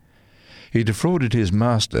dishonesty. He defrauded his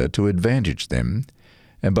master to advantage them,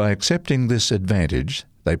 and by accepting this advantage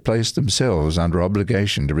they placed themselves under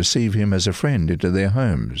obligation to receive him as a friend into their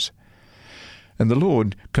homes. And the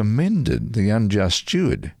Lord commended the unjust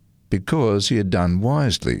steward, because he had done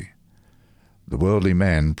wisely. The worldly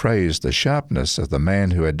man praised the sharpness of the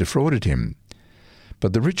man who had defrauded him,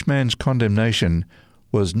 but the rich man's condemnation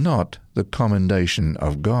was not the commendation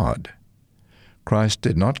of God. Christ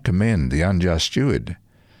did not commend the unjust steward,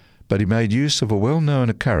 but he made use of a well-known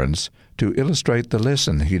occurrence to illustrate the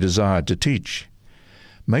lesson he desired to teach.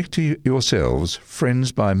 Make to yourselves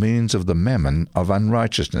friends by means of the mammon of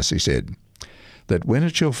unrighteousness, he said, that when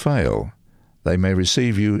it shall fail, they may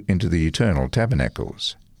receive you into the eternal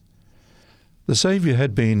tabernacles. The Saviour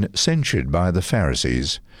had been censured by the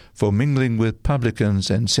Pharisees for mingling with publicans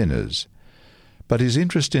and sinners, but his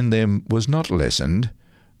interest in them was not lessened,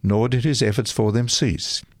 nor did his efforts for them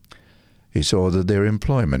cease. He saw that their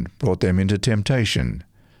employment brought them into temptation.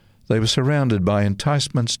 They were surrounded by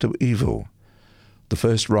enticements to evil. The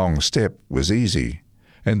first wrong step was easy,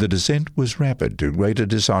 and the descent was rapid to greater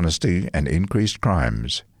dishonesty and increased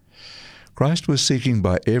crimes. Christ was seeking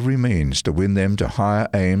by every means to win them to higher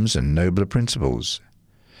aims and nobler principles.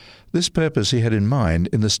 This purpose he had in mind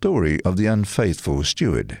in the story of the unfaithful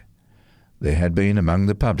steward. There had been among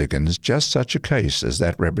the publicans just such a case as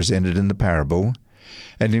that represented in the parable,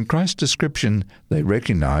 and in Christ's description they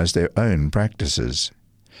recognized their own practices.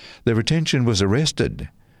 Their attention was arrested,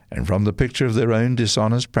 and from the picture of their own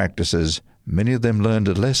dishonest practices, many of them learned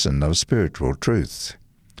a lesson of spiritual truth.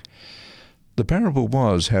 The parable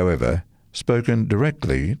was, however, spoken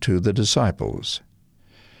directly to the disciples.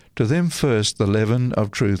 To them first the leaven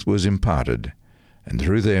of truth was imparted, and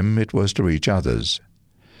through them it was to reach others.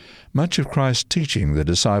 Much of Christ's teaching the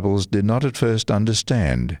disciples did not at first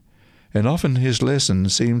understand, and often his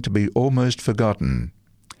lessons seemed to be almost forgotten.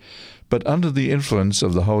 But under the influence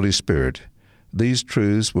of the Holy Spirit, these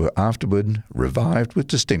truths were afterward revived with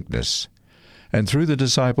distinctness, and through the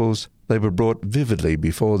disciples they were brought vividly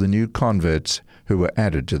before the new converts who were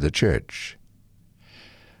added to the church.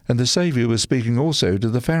 And the Saviour was speaking also to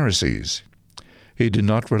the Pharisees. He did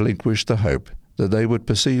not relinquish the hope that they would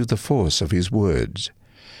perceive the force of his words.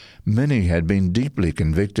 Many had been deeply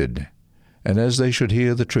convicted, and as they should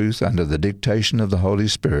hear the truth under the dictation of the Holy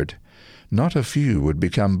Spirit, not a few would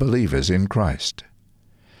become believers in Christ.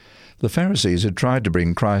 The Pharisees had tried to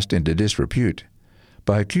bring Christ into disrepute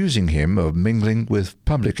by accusing him of mingling with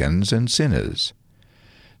publicans and sinners.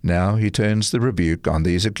 Now he turns the rebuke on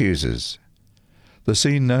these accusers. The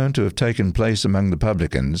scene known to have taken place among the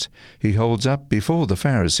publicans he holds up before the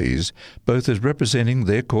Pharisees, both as representing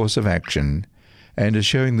their course of action and as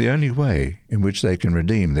showing the only way in which they can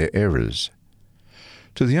redeem their errors.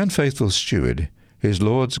 To the unfaithful steward, his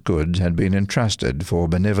Lord's goods had been entrusted for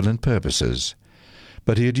benevolent purposes,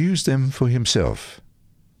 but he had used them for himself.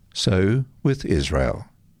 So with Israel.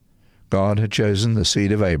 God had chosen the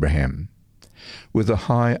seed of Abraham. With a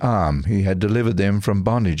high arm he had delivered them from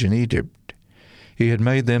bondage in Egypt. He had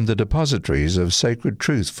made them the depositories of sacred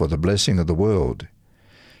truth for the blessing of the world.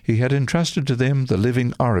 He had entrusted to them the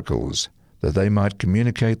living oracles, that they might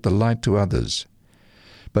communicate the light to others.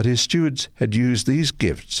 But his stewards had used these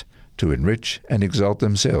gifts to enrich and exalt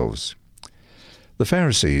themselves. The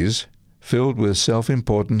Pharisees, filled with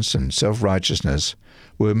self-importance and self-righteousness,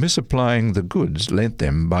 were misapplying the goods lent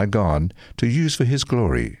them by God to use for his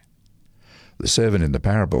glory. The servant in the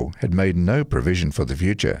parable had made no provision for the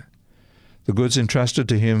future. The goods entrusted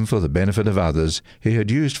to him for the benefit of others he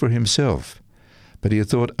had used for himself, but he had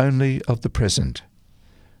thought only of the present.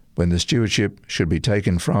 When the stewardship should be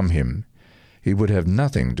taken from him, he would have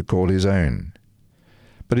nothing to call his own.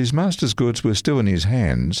 But his master's goods were still in his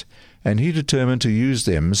hands, and he determined to use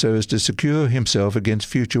them so as to secure himself against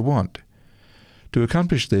future want. To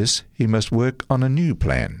accomplish this, he must work on a new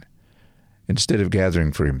plan. Instead of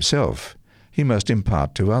gathering for himself, he must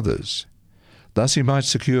impart to others. Thus he might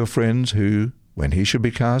secure friends who, when he should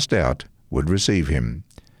be cast out, would receive him.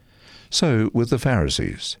 So with the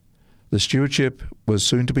Pharisees. The stewardship was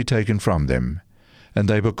soon to be taken from them, and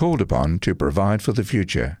they were called upon to provide for the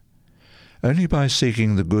future. Only by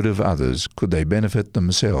seeking the good of others could they benefit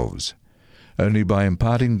themselves. Only by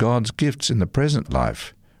imparting God's gifts in the present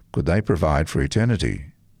life could they provide for eternity.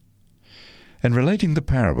 And relating the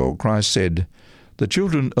parable, Christ said, "The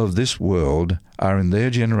children of this world are in their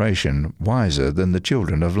generation wiser than the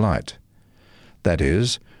children of light." That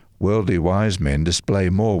is, worldly wise men display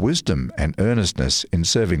more wisdom and earnestness in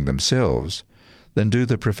serving themselves than do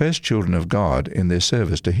the professed children of God in their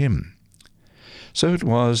service to Him. So it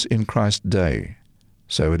was in Christ's day.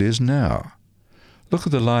 So it is now. Look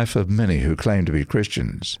at the life of many who claim to be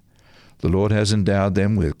Christians. The Lord has endowed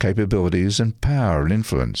them with capabilities and power and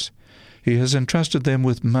influence. He has entrusted them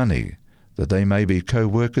with money, that they may be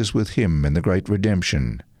co-workers with Him in the great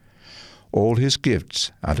redemption. All His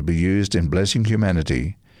gifts are to be used in blessing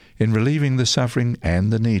humanity, in relieving the suffering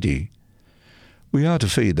and the needy. We are to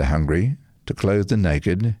feed the hungry, to clothe the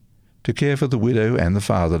naked, to care for the widow and the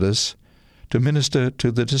fatherless, to minister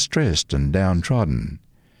to the distressed and downtrodden.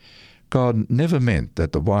 God never meant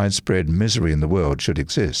that the widespread misery in the world should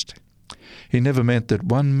exist. He never meant that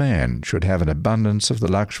one man should have an abundance of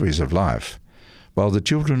the luxuries of life, while the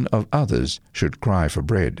children of others should cry for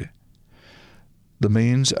bread. The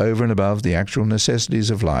means over and above the actual necessities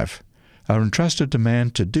of life are entrusted to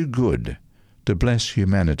man to do good, to bless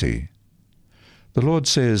humanity. The Lord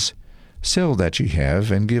says, "Sell that ye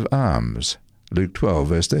have and give alms," Luke 12,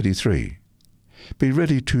 verse 33. Be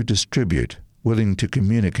ready to distribute, willing to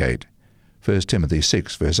communicate, 1 Timothy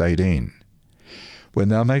 6, verse 18. When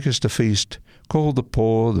thou makest a feast, call the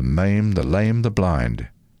poor, the maimed, the lame, the blind,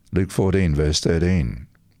 Luke 14, verse 13.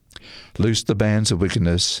 Loose the bands of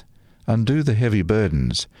wickedness, undo the heavy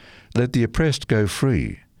burdens, let the oppressed go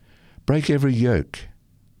free, break every yoke,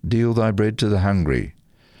 deal thy bread to the hungry,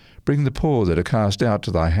 bring the poor that are cast out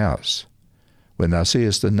to thy house. When thou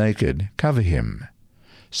seest the naked, cover him,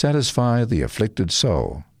 satisfy the afflicted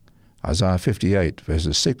soul, Isaiah 58,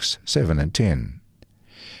 verses 6, 7, and 10.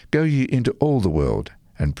 Go ye into all the world,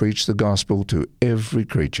 and preach the gospel to every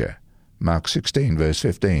creature, Mark 16, verse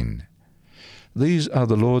 15. These are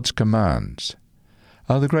the Lord's commands.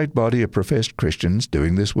 Are the great body of professed Christians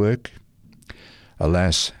doing this work?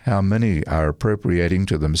 Alas, how many are appropriating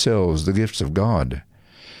to themselves the gifts of God?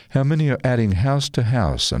 How many are adding house to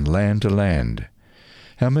house and land to land?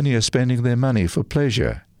 How many are spending their money for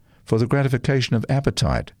pleasure, for the gratification of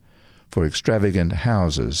appetite, for extravagant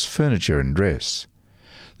houses, furniture, and dress?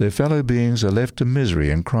 Their fellow beings are left to misery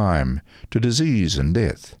and crime, to disease and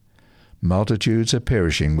death. Multitudes are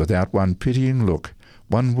perishing without one pitying look,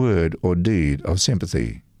 one word or deed of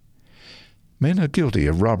sympathy. Men are guilty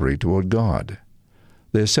of robbery toward God.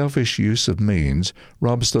 Their selfish use of means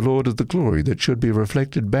robs the Lord of the glory that should be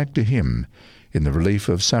reflected back to Him in the relief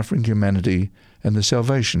of suffering humanity and the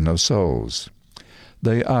salvation of souls.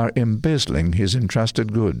 They are embezzling His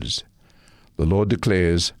entrusted goods. The Lord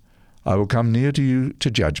declares, "I will come near to you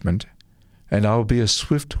to judgment, and I will be a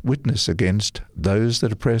swift witness against those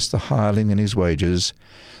that oppress the hireling in his wages,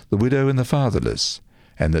 the widow and the fatherless,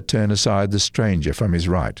 and that turn aside the stranger from his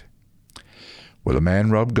right. Will a man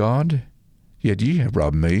rob God? Yet ye have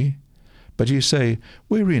robbed me. But ye say,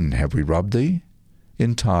 Wherein have we robbed thee?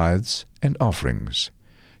 In tithes and offerings.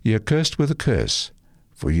 Ye are cursed with a curse,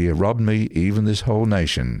 for ye have robbed me, even this whole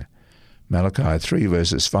nation." Malachi 3,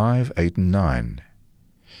 verses 5, 8, and 9.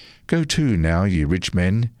 Go to now, ye rich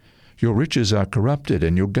men. Your riches are corrupted,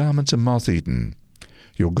 and your garments are moth-eaten.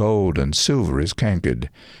 Your gold and silver is cankered,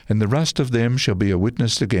 and the rust of them shall be a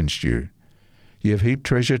witness against you. Ye have heaped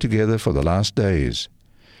treasure together for the last days.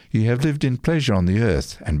 Ye have lived in pleasure on the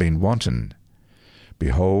earth, and been wanton.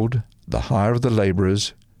 Behold, the hire of the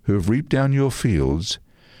labourers, who have reaped down your fields,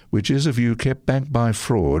 which is of you kept back by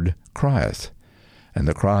fraud, crieth, and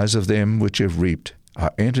the cries of them which have reaped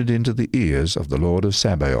are entered into the ears of the Lord of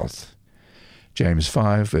Sabaoth. James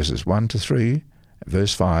 5, verses 1 to 3,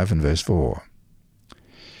 verse 5 and verse 4.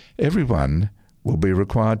 Every one will be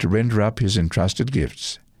required to render up his entrusted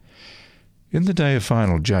gifts. In the day of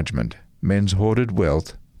final judgment, men's hoarded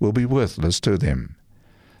wealth will be worthless to them.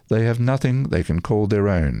 They have nothing they can call their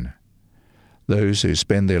own. Those who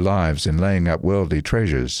spend their lives in laying up worldly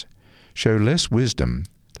treasures show less wisdom,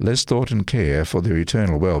 less thought and care for their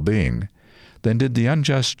eternal well-being than did the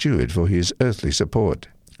unjust steward for his earthly support.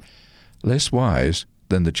 Less wise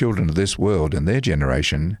than the children of this world and their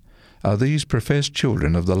generation are these professed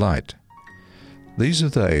children of the light. These are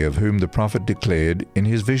they of whom the prophet declared in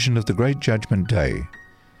his vision of the great judgment day,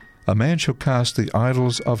 "A man shall cast the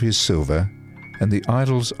idols of his silver and the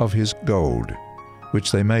idols of his gold,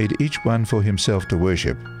 which they made each one for himself to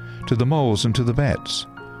worship, to the moles and to the bats,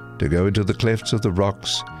 to go into the clefts of the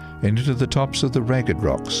rocks, and into the tops of the ragged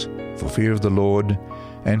rocks, for fear of the Lord,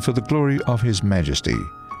 and for the glory of his majesty,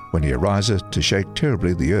 when he ariseth to shake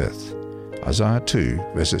terribly the earth. Isaiah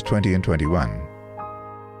 2, verses 20 and 21.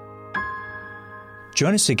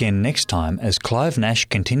 Join us again next time as Clive Nash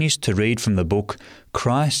continues to read from the book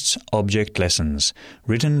Christ's Object Lessons,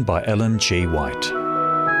 written by Ellen G. White.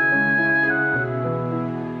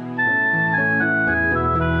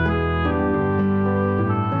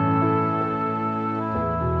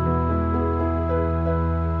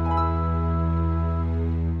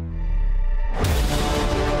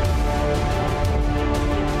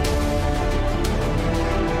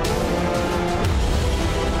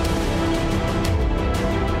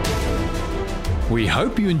 We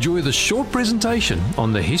hope you enjoy the short presentation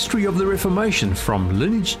on the history of the Reformation from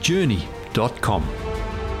lineagejourney.com.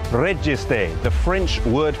 Register, the French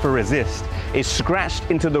word for resist, is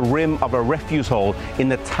scratched into the rim of a refuse hole in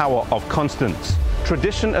the Tower of Constance.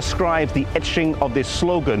 Tradition ascribes the etching of this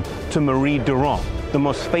slogan to Marie Durand, the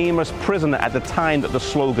most famous prisoner at the time that the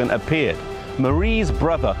slogan appeared. Marie's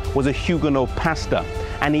brother was a Huguenot pastor,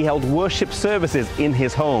 and he held worship services in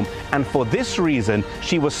his home, and for this reason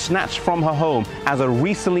she was snatched from her home as a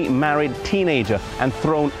recently married teenager and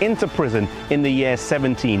thrown into prison in the year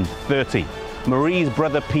 1730. Marie's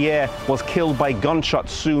brother Pierre was killed by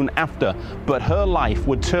gunshots soon after, but her life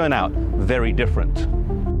would turn out very different.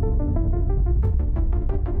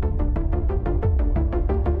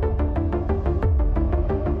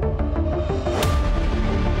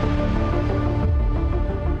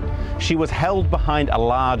 She was held behind a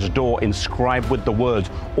large door inscribed with the words,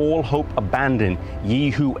 "All hope abandon, ye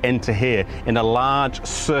who enter here," in a large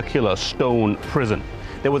circular stone prison.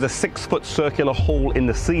 There was a 6-foot circular hole in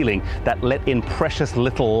the ceiling that let in precious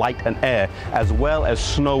little light and air, as well as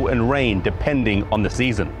snow and rain, depending on the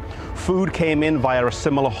season. Food came in via a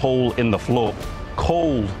similar hole in the floor.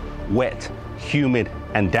 Cold, wet, humid,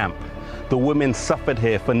 and damp. The women suffered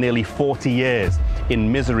here for nearly 40 years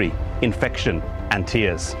in misery, infection, and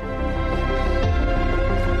tears.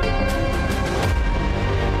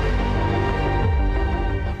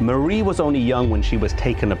 Marie was only young when she was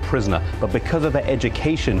taken a prisoner, but because of her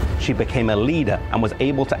education, she became a leader and was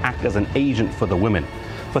able to act as an agent for the women.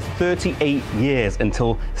 For 38 years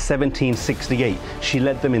until 1768, she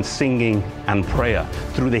led them in singing and prayer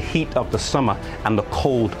through the heat of the summer and the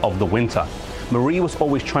cold of the winter. Marie was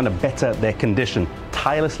always trying to better their condition,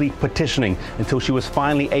 tirelessly petitioning until she was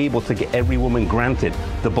finally able to get every woman granted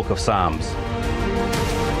the Book of Psalms.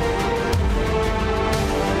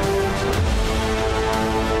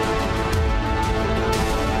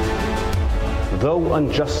 Though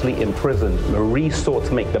unjustly imprisoned, Marie sought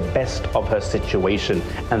to make the best of her situation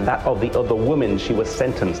and that of the other women she was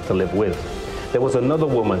sentenced to live with. There was another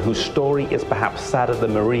woman whose story is perhaps sadder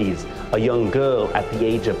than Marie's, a young girl at the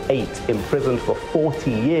age of 8, imprisoned for 40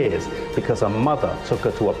 years because her mother took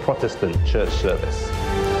her to a Protestant church service.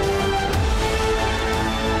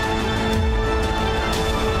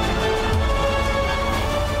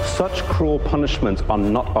 Such cruel punishments are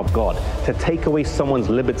not of God. To take away someone's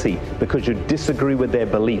liberty because you disagree with their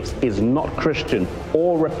beliefs is not Christian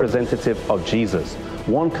or representative of Jesus.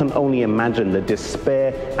 One can only imagine the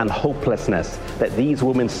despair and hopelessness that these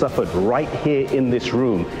women suffered right here in this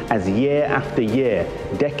room as year after year,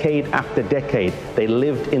 decade after decade, they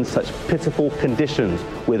lived in such pitiful conditions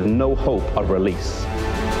with no hope of release.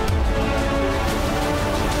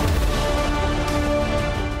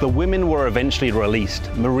 The women were eventually released.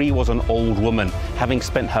 Marie was an old woman, having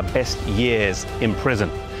spent her best years in prison.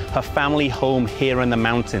 Her family home here in the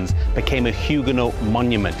mountains became a Huguenot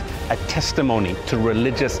monument, a testimony to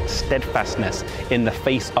religious steadfastness in the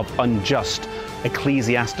face of unjust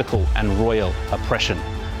ecclesiastical and royal oppression.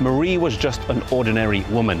 Marie was just an ordinary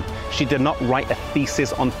woman. She did not write a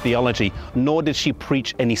thesis on theology, nor did she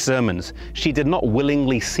preach any sermons. She did not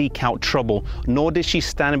willingly seek out trouble, nor did she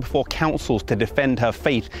stand before councils to defend her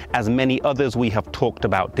faith, as many others we have talked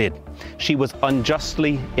about did. She was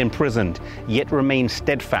unjustly imprisoned, yet remained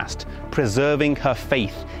steadfast, preserving her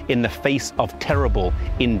faith in the face of terrible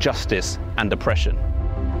injustice and oppression.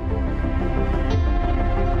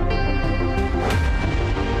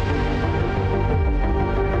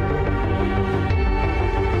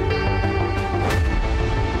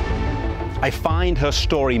 I find her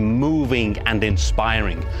story moving and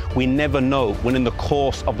inspiring. We never know when in the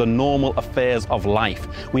course of the normal affairs of life,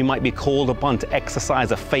 we might be called upon to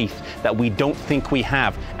exercise a faith that we don't think we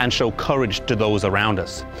have and show courage to those around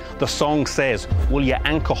us. The song says, will your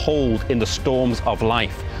anchor hold in the storms of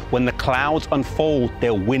life? When the clouds unfold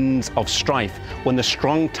their winds of strife, when the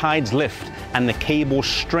strong tides lift and the cables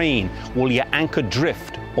strain, will your anchor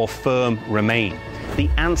drift or firm remain? The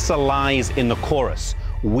answer lies in the chorus.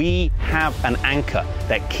 We have an anchor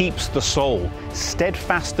that keeps the soul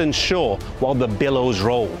steadfast and sure while the billows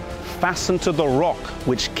roll, fastened to the rock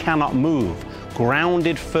which cannot move,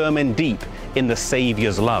 grounded firm and deep in the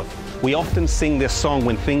Savior's love. We often sing this song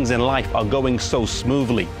when things in life are going so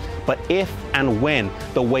smoothly, but if and when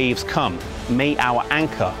the waves come, may our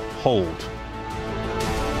anchor hold.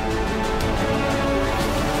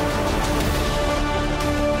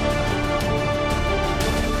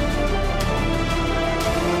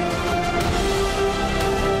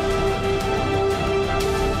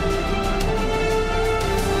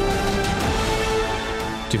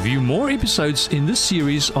 To view more episodes in this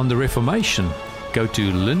series on the Reformation, go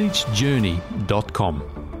to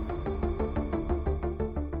lineagejourney.com.